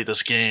I've played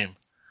this game.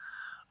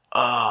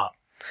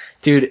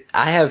 Dude,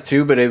 I have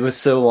too, but it was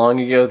so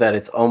long ago that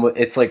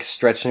it's like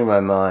stretching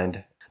my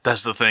mind.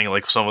 That's the thing,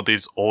 like, some of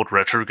these old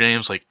retro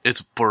games, like,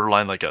 it's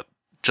borderline like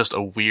just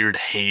a weird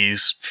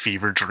haze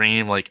fever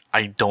dream. Like,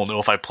 I don't know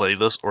if I played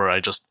this, or I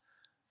just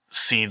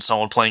seen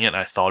someone playing it and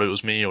I thought it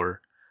was me,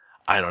 or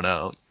I don't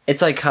know.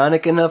 It's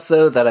iconic enough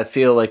though that I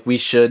feel like we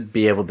should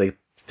be able to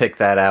pick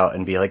that out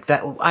and be like,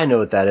 that, I know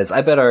what that is.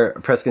 I bet our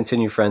Press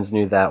Continue friends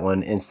knew that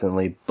one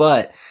instantly,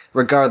 but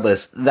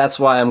regardless, that's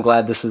why I'm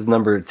glad this is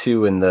number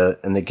 2 in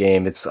the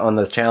game. It's on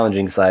the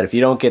challenging side. If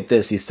you don't get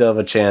this, you still have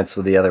a chance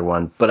with the other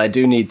one, but I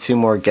do need 2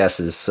 more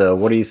guesses. So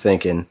what are you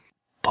thinking?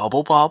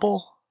 Bubble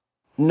Bobble?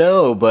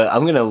 No, but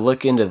I'm going to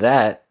look into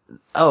that.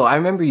 Oh, I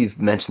remember you've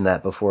mentioned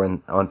that before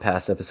on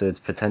past episodes,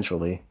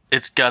 potentially.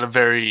 It's got a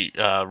very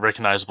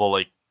recognizable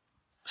like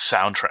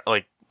soundtrack,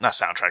 like not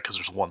soundtrack because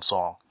there's one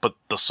song, but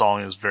the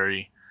song is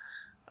very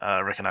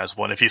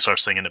recognizable. And if you start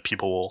singing it,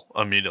 people will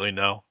immediately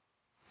know.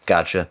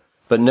 Gotcha.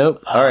 But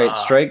nope. All right,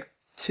 strike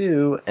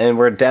 2, and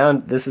we're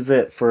down. This is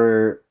it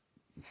for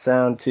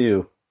sound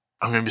 2.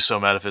 I'm gonna be so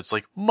mad if it's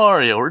like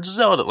Mario or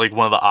Zelda, like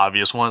one of the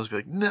obvious ones. Be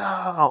like,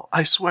 no,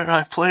 I swear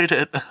I've played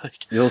it.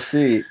 Like, you'll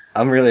see.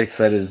 I'm really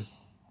excited.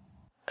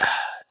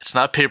 It's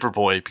not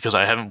Paperboy because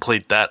I haven't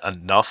played that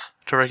enough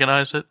to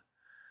recognize it,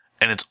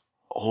 and it's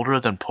older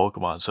than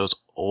Pokemon, so it's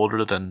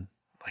older than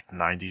like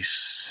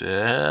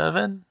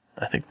 97.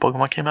 I think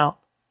Pokemon came out.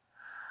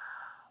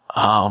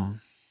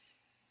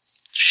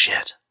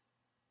 Shit.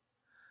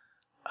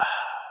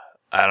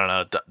 I don't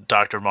know.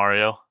 Dr.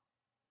 Mario.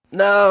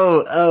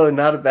 No! Oh,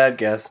 not a bad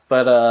guess.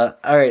 But,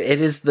 alright, it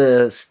is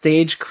the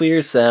stage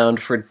clear sound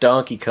for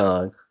Donkey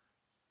Kong.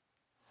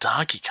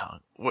 Donkey Kong?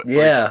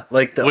 Yeah,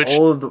 like the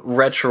old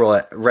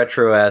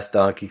retro-ass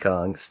Donkey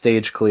Kong.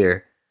 Stage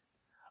clear.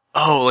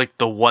 Oh, like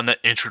the one that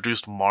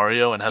introduced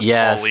Mario and has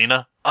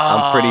Paulina?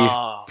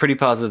 I'm pretty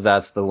positive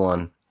that's the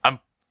one.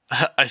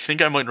 I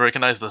think I might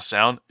recognize the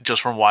sound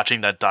just from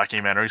watching that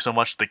documentary so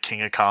much, The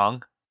King of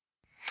Kong.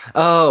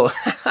 Oh.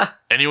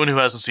 Anyone who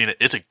hasn't seen it,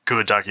 it's a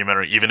good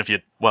documentary, even if you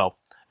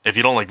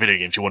don't like video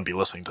games, you wouldn't be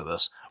listening to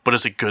this. But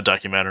it's a good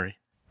documentary.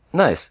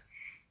 Nice.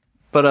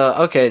 But,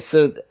 okay,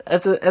 so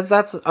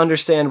that's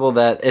understandable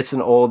that it's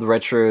an old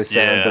retro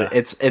sound, but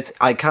it's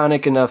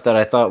iconic enough that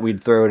I thought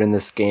we'd throw it in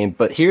this game.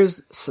 But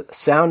here's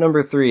sound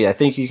number 3. I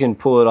think you can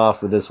pull it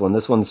off with this one.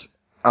 This one's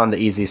on the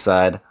easy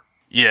side.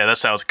 Yeah, that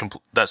sounds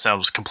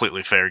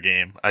completely fair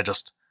game. I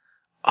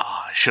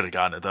should have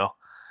gotten it though.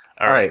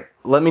 All right.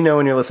 Let me know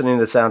when you're listening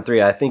to sound 3.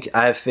 I think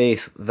I have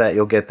faith that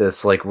you'll get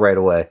this like right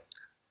away.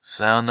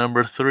 Sound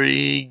number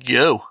 3,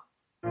 go.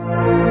 Oh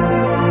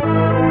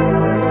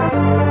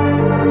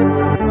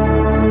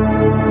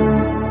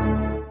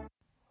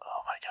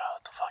my god,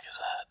 what the fuck is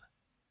that?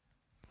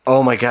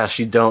 Oh my gosh,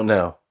 you don't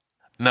know.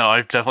 No,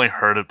 I've definitely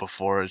heard it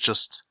before. It's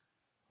just,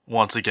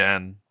 once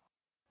again,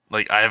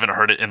 like I haven't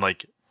heard it in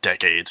like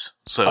decades.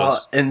 So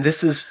and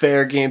this is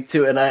fair game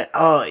too, and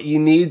you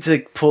need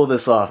to pull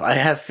this off. I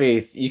have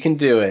faith. You can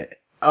do it.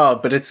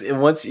 But this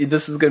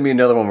is gonna be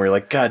another one where you're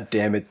like, God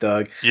damn it,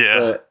 Doug.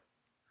 Yeah.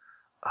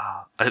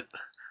 I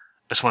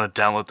just want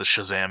to download the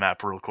Shazam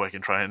app real quick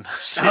and try and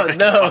see if I can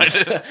find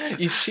it.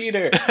 You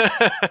cheater.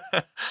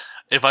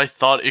 If I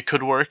thought it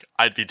could work,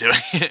 I'd be doing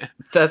it.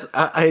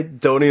 I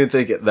don't even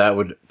think that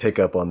would pick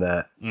up on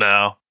that.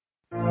 No.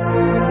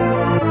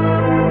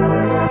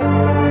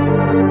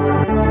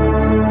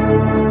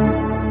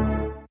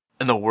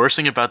 And the worst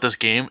thing about this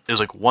game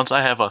is, like, once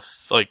I have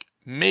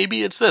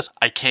maybe it's this,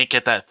 I can't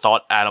get that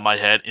thought out of my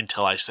head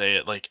until I say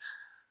it, like,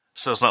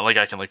 so it's not like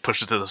I can, like,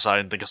 push it to the side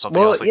and think of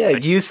something else. Well, yeah,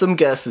 use some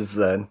guesses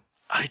then.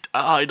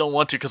 I don't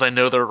want to because I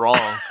know they're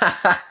wrong.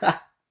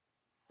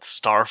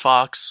 Star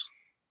Fox?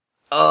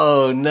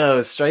 Oh,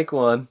 no, strike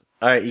 1.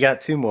 Alright, you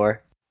got 2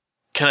 more.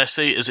 Can I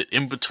say, is it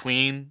in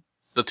between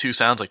the two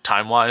sounds, like,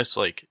 time-wise,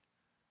 like,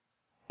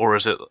 or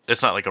is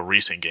it's not like a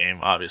recent game,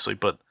 obviously,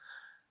 but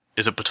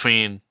is it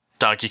between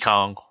Donkey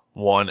Kong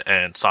 1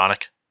 and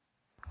Sonic,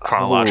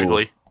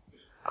 chronologically?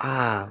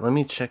 Let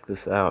me check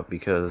this out,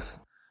 because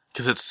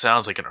it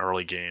sounds like an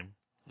early game,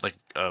 like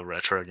a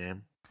retro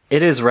game.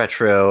 It is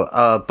retro,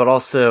 but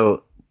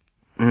also,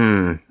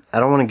 I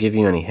don't want to give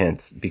you any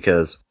hints,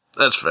 because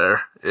that's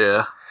fair,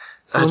 yeah.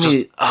 So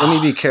let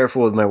me be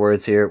careful with my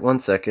words here. 1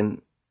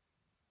 second.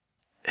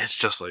 It's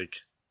just like,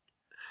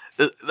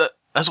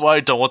 that's why I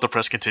don't want the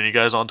press continue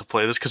guys on to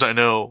play this, because I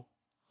know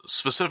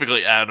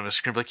specifically Adam is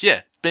screaming like,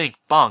 yeah, bing,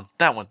 bong,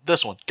 that one,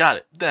 this one, got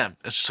it, them.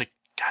 It's just like,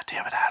 God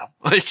damn it, Adam.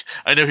 Like,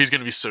 I know he's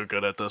going to be so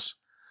good at this.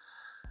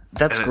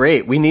 That's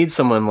great. We need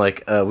someone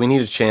we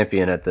need a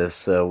champion at this,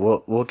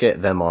 so we'll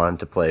get them on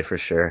to play for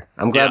sure.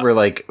 I'm glad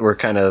we're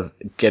kind of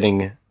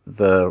getting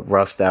the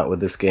rust out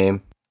with this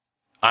game.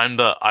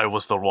 I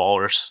was the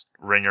walrus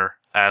ringer.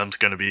 Adam's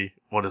going to be,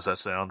 what does that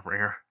sound,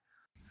 ringer?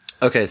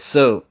 Okay,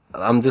 so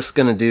I'm just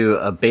going to do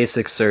a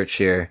basic search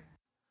here.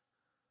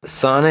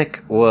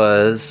 Sonic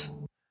was,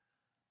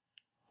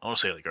 I want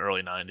to say like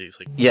early 90s.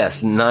 Like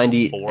yes,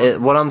 90.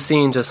 What I'm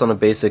seeing just on a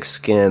basic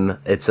skim,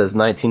 it says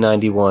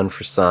 1991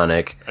 for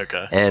Sonic.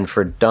 Okay. And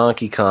for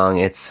Donkey Kong,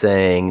 it's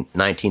saying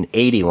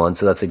 1981,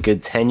 so that's a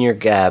good 10-year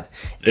gap.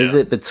 Yeah. Is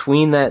it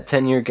between that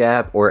 10-year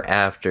gap or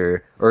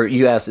after? Or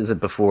you asked, is it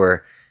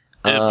before?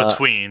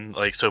 Between,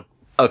 like, so.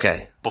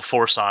 Okay.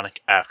 Before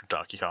Sonic, after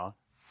Donkey Kong.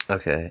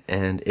 Okay,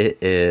 and it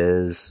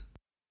is.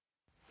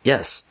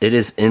 Yes, it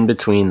is in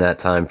between that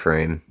time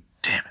frame.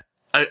 Damn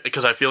it.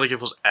 Because I feel like if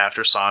it was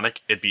after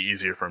Sonic, it'd be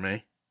easier for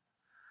me.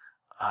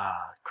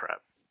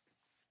 Crap.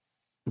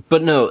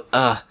 But no,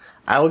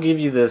 I will give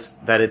you this,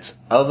 that it's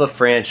of a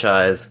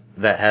franchise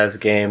that has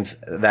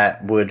games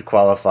that would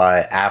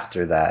qualify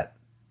after that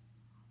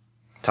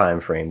time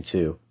frame,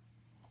 too.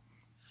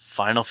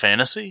 Final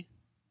Fantasy?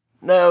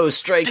 No,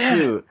 strike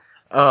 2.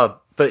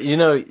 But But you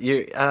know,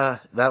 that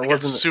I got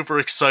wasn't. super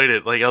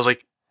excited. Like, I was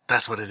like,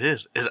 that's what it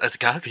is. It's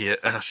gotta be it.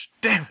 And I was,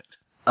 damn it.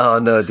 Oh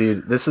no,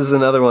 dude! This is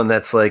another one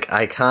that's like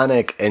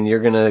iconic, and you're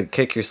gonna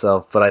kick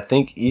yourself. But I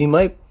think you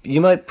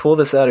might pull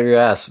this out of your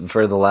ass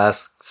for the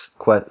last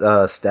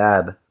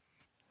stab.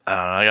 I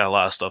don't know. I got a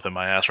lot of stuff in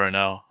my ass right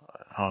now.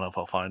 I don't know if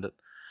I'll find it.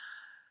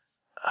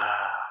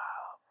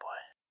 Boy.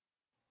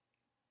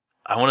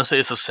 I want to say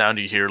it's the sound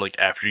you hear like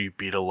after you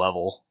beat a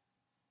level.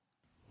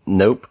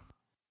 Nope.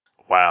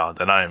 Wow,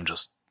 then I am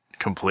just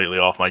completely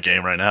off my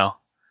game right now.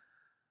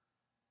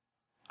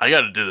 I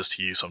gotta do this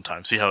to you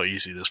sometime. See how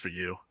easy it is for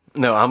you.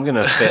 No, I'm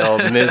gonna fail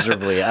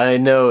miserably. I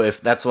know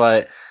if that's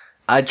why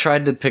I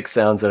tried to pick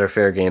sounds that are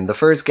fair game. The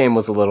first game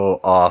was a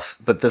little off,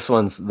 but this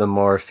one's the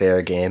more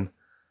fair game.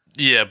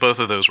 Yeah, both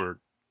of those were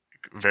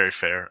very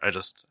fair.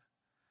 It's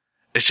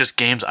just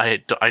games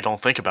I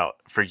don't think about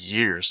for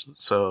years.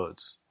 So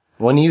it's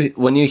when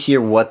you hear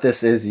what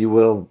this is, you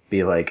will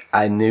be like,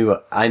 I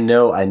know I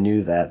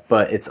knew that,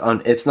 but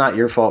it's not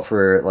your fault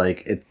for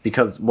like it,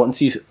 because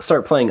once you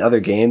start playing other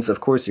games,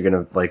 of course you're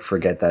gonna like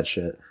forget that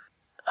shit.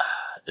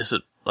 Is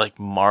it like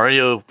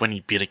Mario when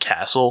you beat a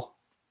castle?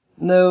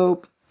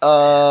 Nope.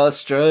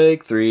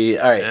 Strike 3.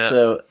 All right. Yeah.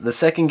 So the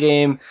second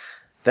game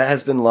that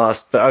has been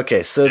lost, but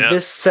okay. So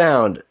this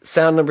sound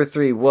number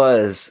 3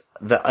 was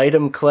the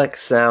item collect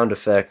sound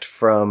effect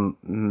from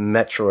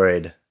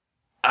Metroid.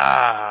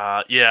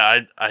 Yeah,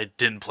 I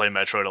didn't play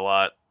Metroid a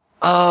lot.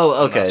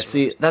 Oh, okay.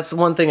 See, that's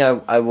one thing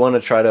I want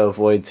to try to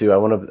avoid too. I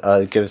want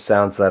to give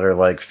sounds that are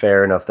like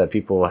fair enough that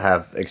people will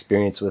have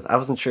experience with. I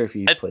wasn't sure if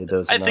you played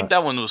those or not. I think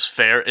that one was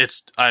fair.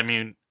 I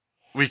mean,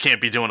 we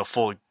can't be doing a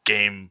full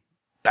game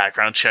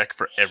background check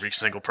for every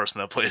single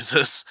person that plays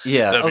this.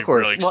 Yeah, of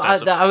course. Really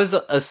well, I was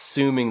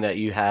assuming that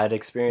you had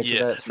experience with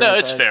that franchise. No,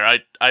 it's fair.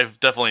 I've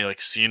definitely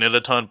like seen it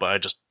a ton, but I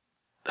just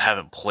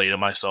haven't played it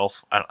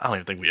myself. I don't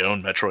even think we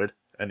own Metroid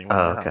anymore.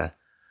 Oh, okay.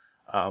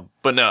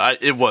 But no,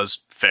 it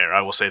was fair.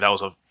 I will say that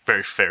was a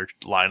very fair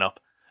lineup.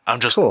 I'm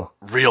just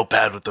real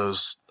bad with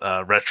those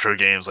retro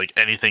games. Like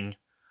anything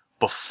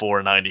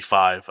before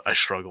 95, I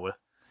struggle with.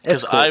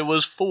 Because I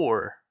was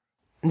 4.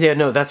 Yeah,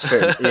 no, that's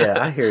fair.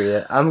 Yeah, I hear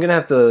you. I'm going to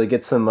have to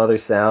get some other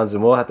sounds,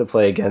 and we'll have to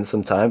play again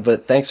sometime.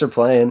 But thanks for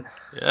playing.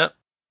 Yeah.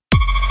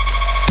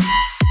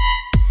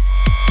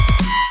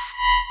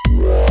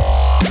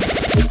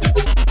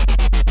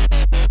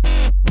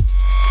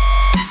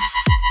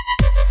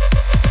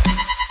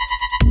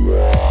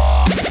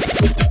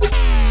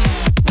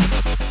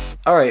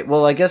 All right,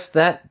 well, I guess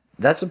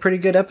that's a pretty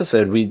good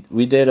episode.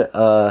 We did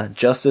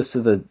justice to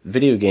the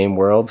video game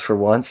world for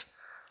once.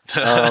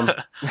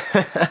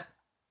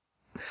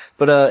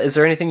 But is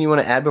there anything you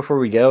want to add before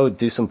we go?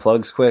 Do some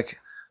plugs quick.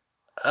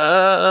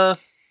 No,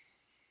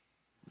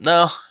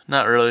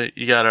 not really.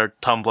 You got our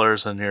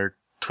Tumblrs and your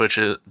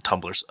Twitches,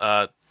 Tumblrs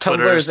and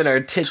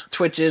our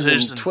Twitches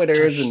and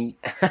Twitters and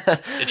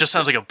it just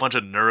sounds like a bunch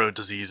of neuro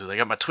diseases. I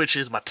got my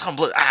Twitches, my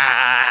Tumblr.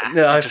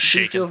 No, I just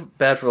feel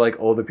bad for like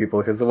older people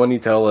because the one you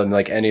tell them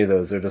like any of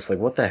those, they're just like,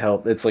 what the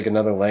hell? It's like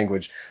another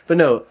language. But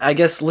no, I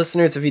guess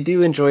listeners, if you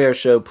do enjoy our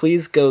show,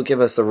 please go give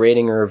us a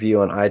rating or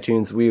review on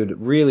iTunes. We would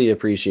really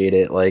appreciate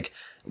it. Like,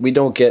 we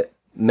don't get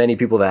many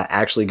people that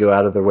actually go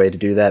out of their way to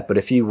do that, but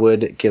if you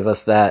would give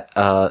us that,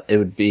 it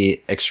would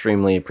be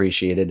extremely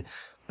appreciated.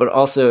 But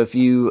also, if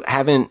you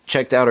haven't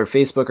checked out our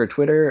Facebook or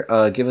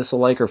Twitter, give us a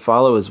like or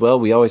follow as well.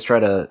 We always try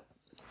to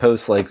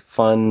post like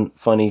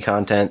funny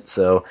content,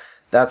 so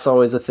that's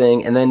always a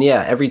thing. And then,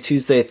 yeah, every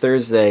Tuesday,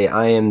 Thursday,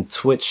 I am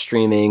Twitch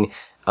streaming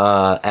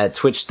at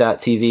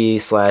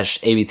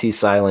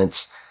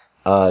twitch.tv/abtsilence.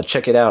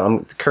 Check it out.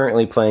 I'm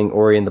currently playing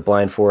Ori and the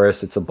Blind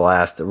Forest. It's a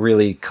blast. A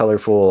really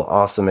colorful,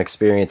 awesome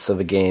experience of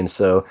a game.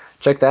 So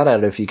check that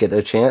out if you get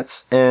a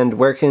chance. And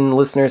where can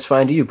listeners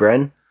find you,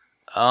 Bren?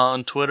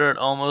 On Twitter at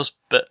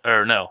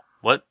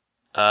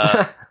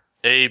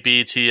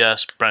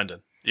ABTS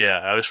Brendan. Yeah,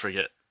 I always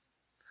forget.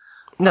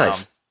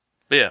 Nice.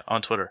 But yeah,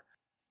 on Twitter.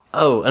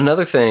 Oh,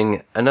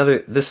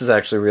 this is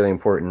actually really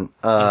important.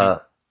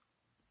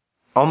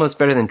 Almost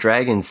Better Than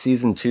Dragons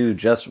Season 2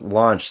 just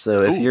launched, so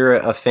if you're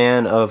a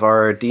fan of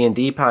our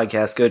D&D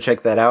podcast, go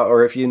check that out,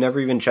 or if you never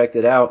even checked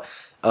it out,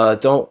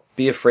 don't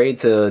be afraid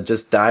to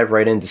just dive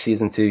right into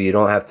Season 2. You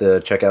don't have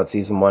to check out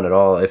Season 1 at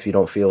all if you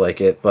don't feel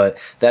like it, but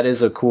that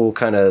is a cool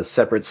kind of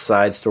separate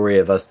side story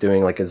of us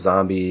doing like a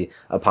zombie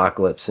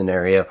apocalypse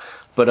scenario.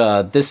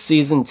 But this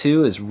Season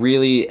 2 has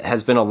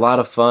been a lot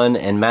of fun,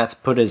 and Matt's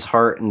put his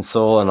heart and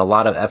soul and a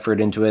lot of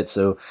effort into it,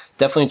 so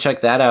definitely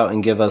check that out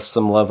and give us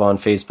some love on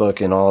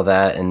Facebook and all of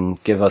that,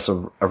 and give us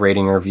a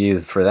rating or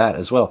review for that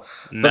as well.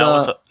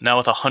 Now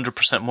with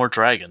 100% more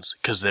dragons,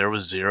 because there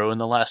was 0 in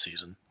the last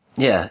season.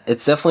 Yeah,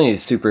 it's definitely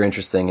super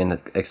interesting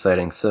and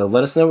exciting, so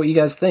let us know what you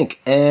guys think,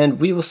 and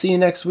we will see you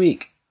next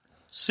week.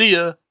 See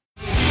ya!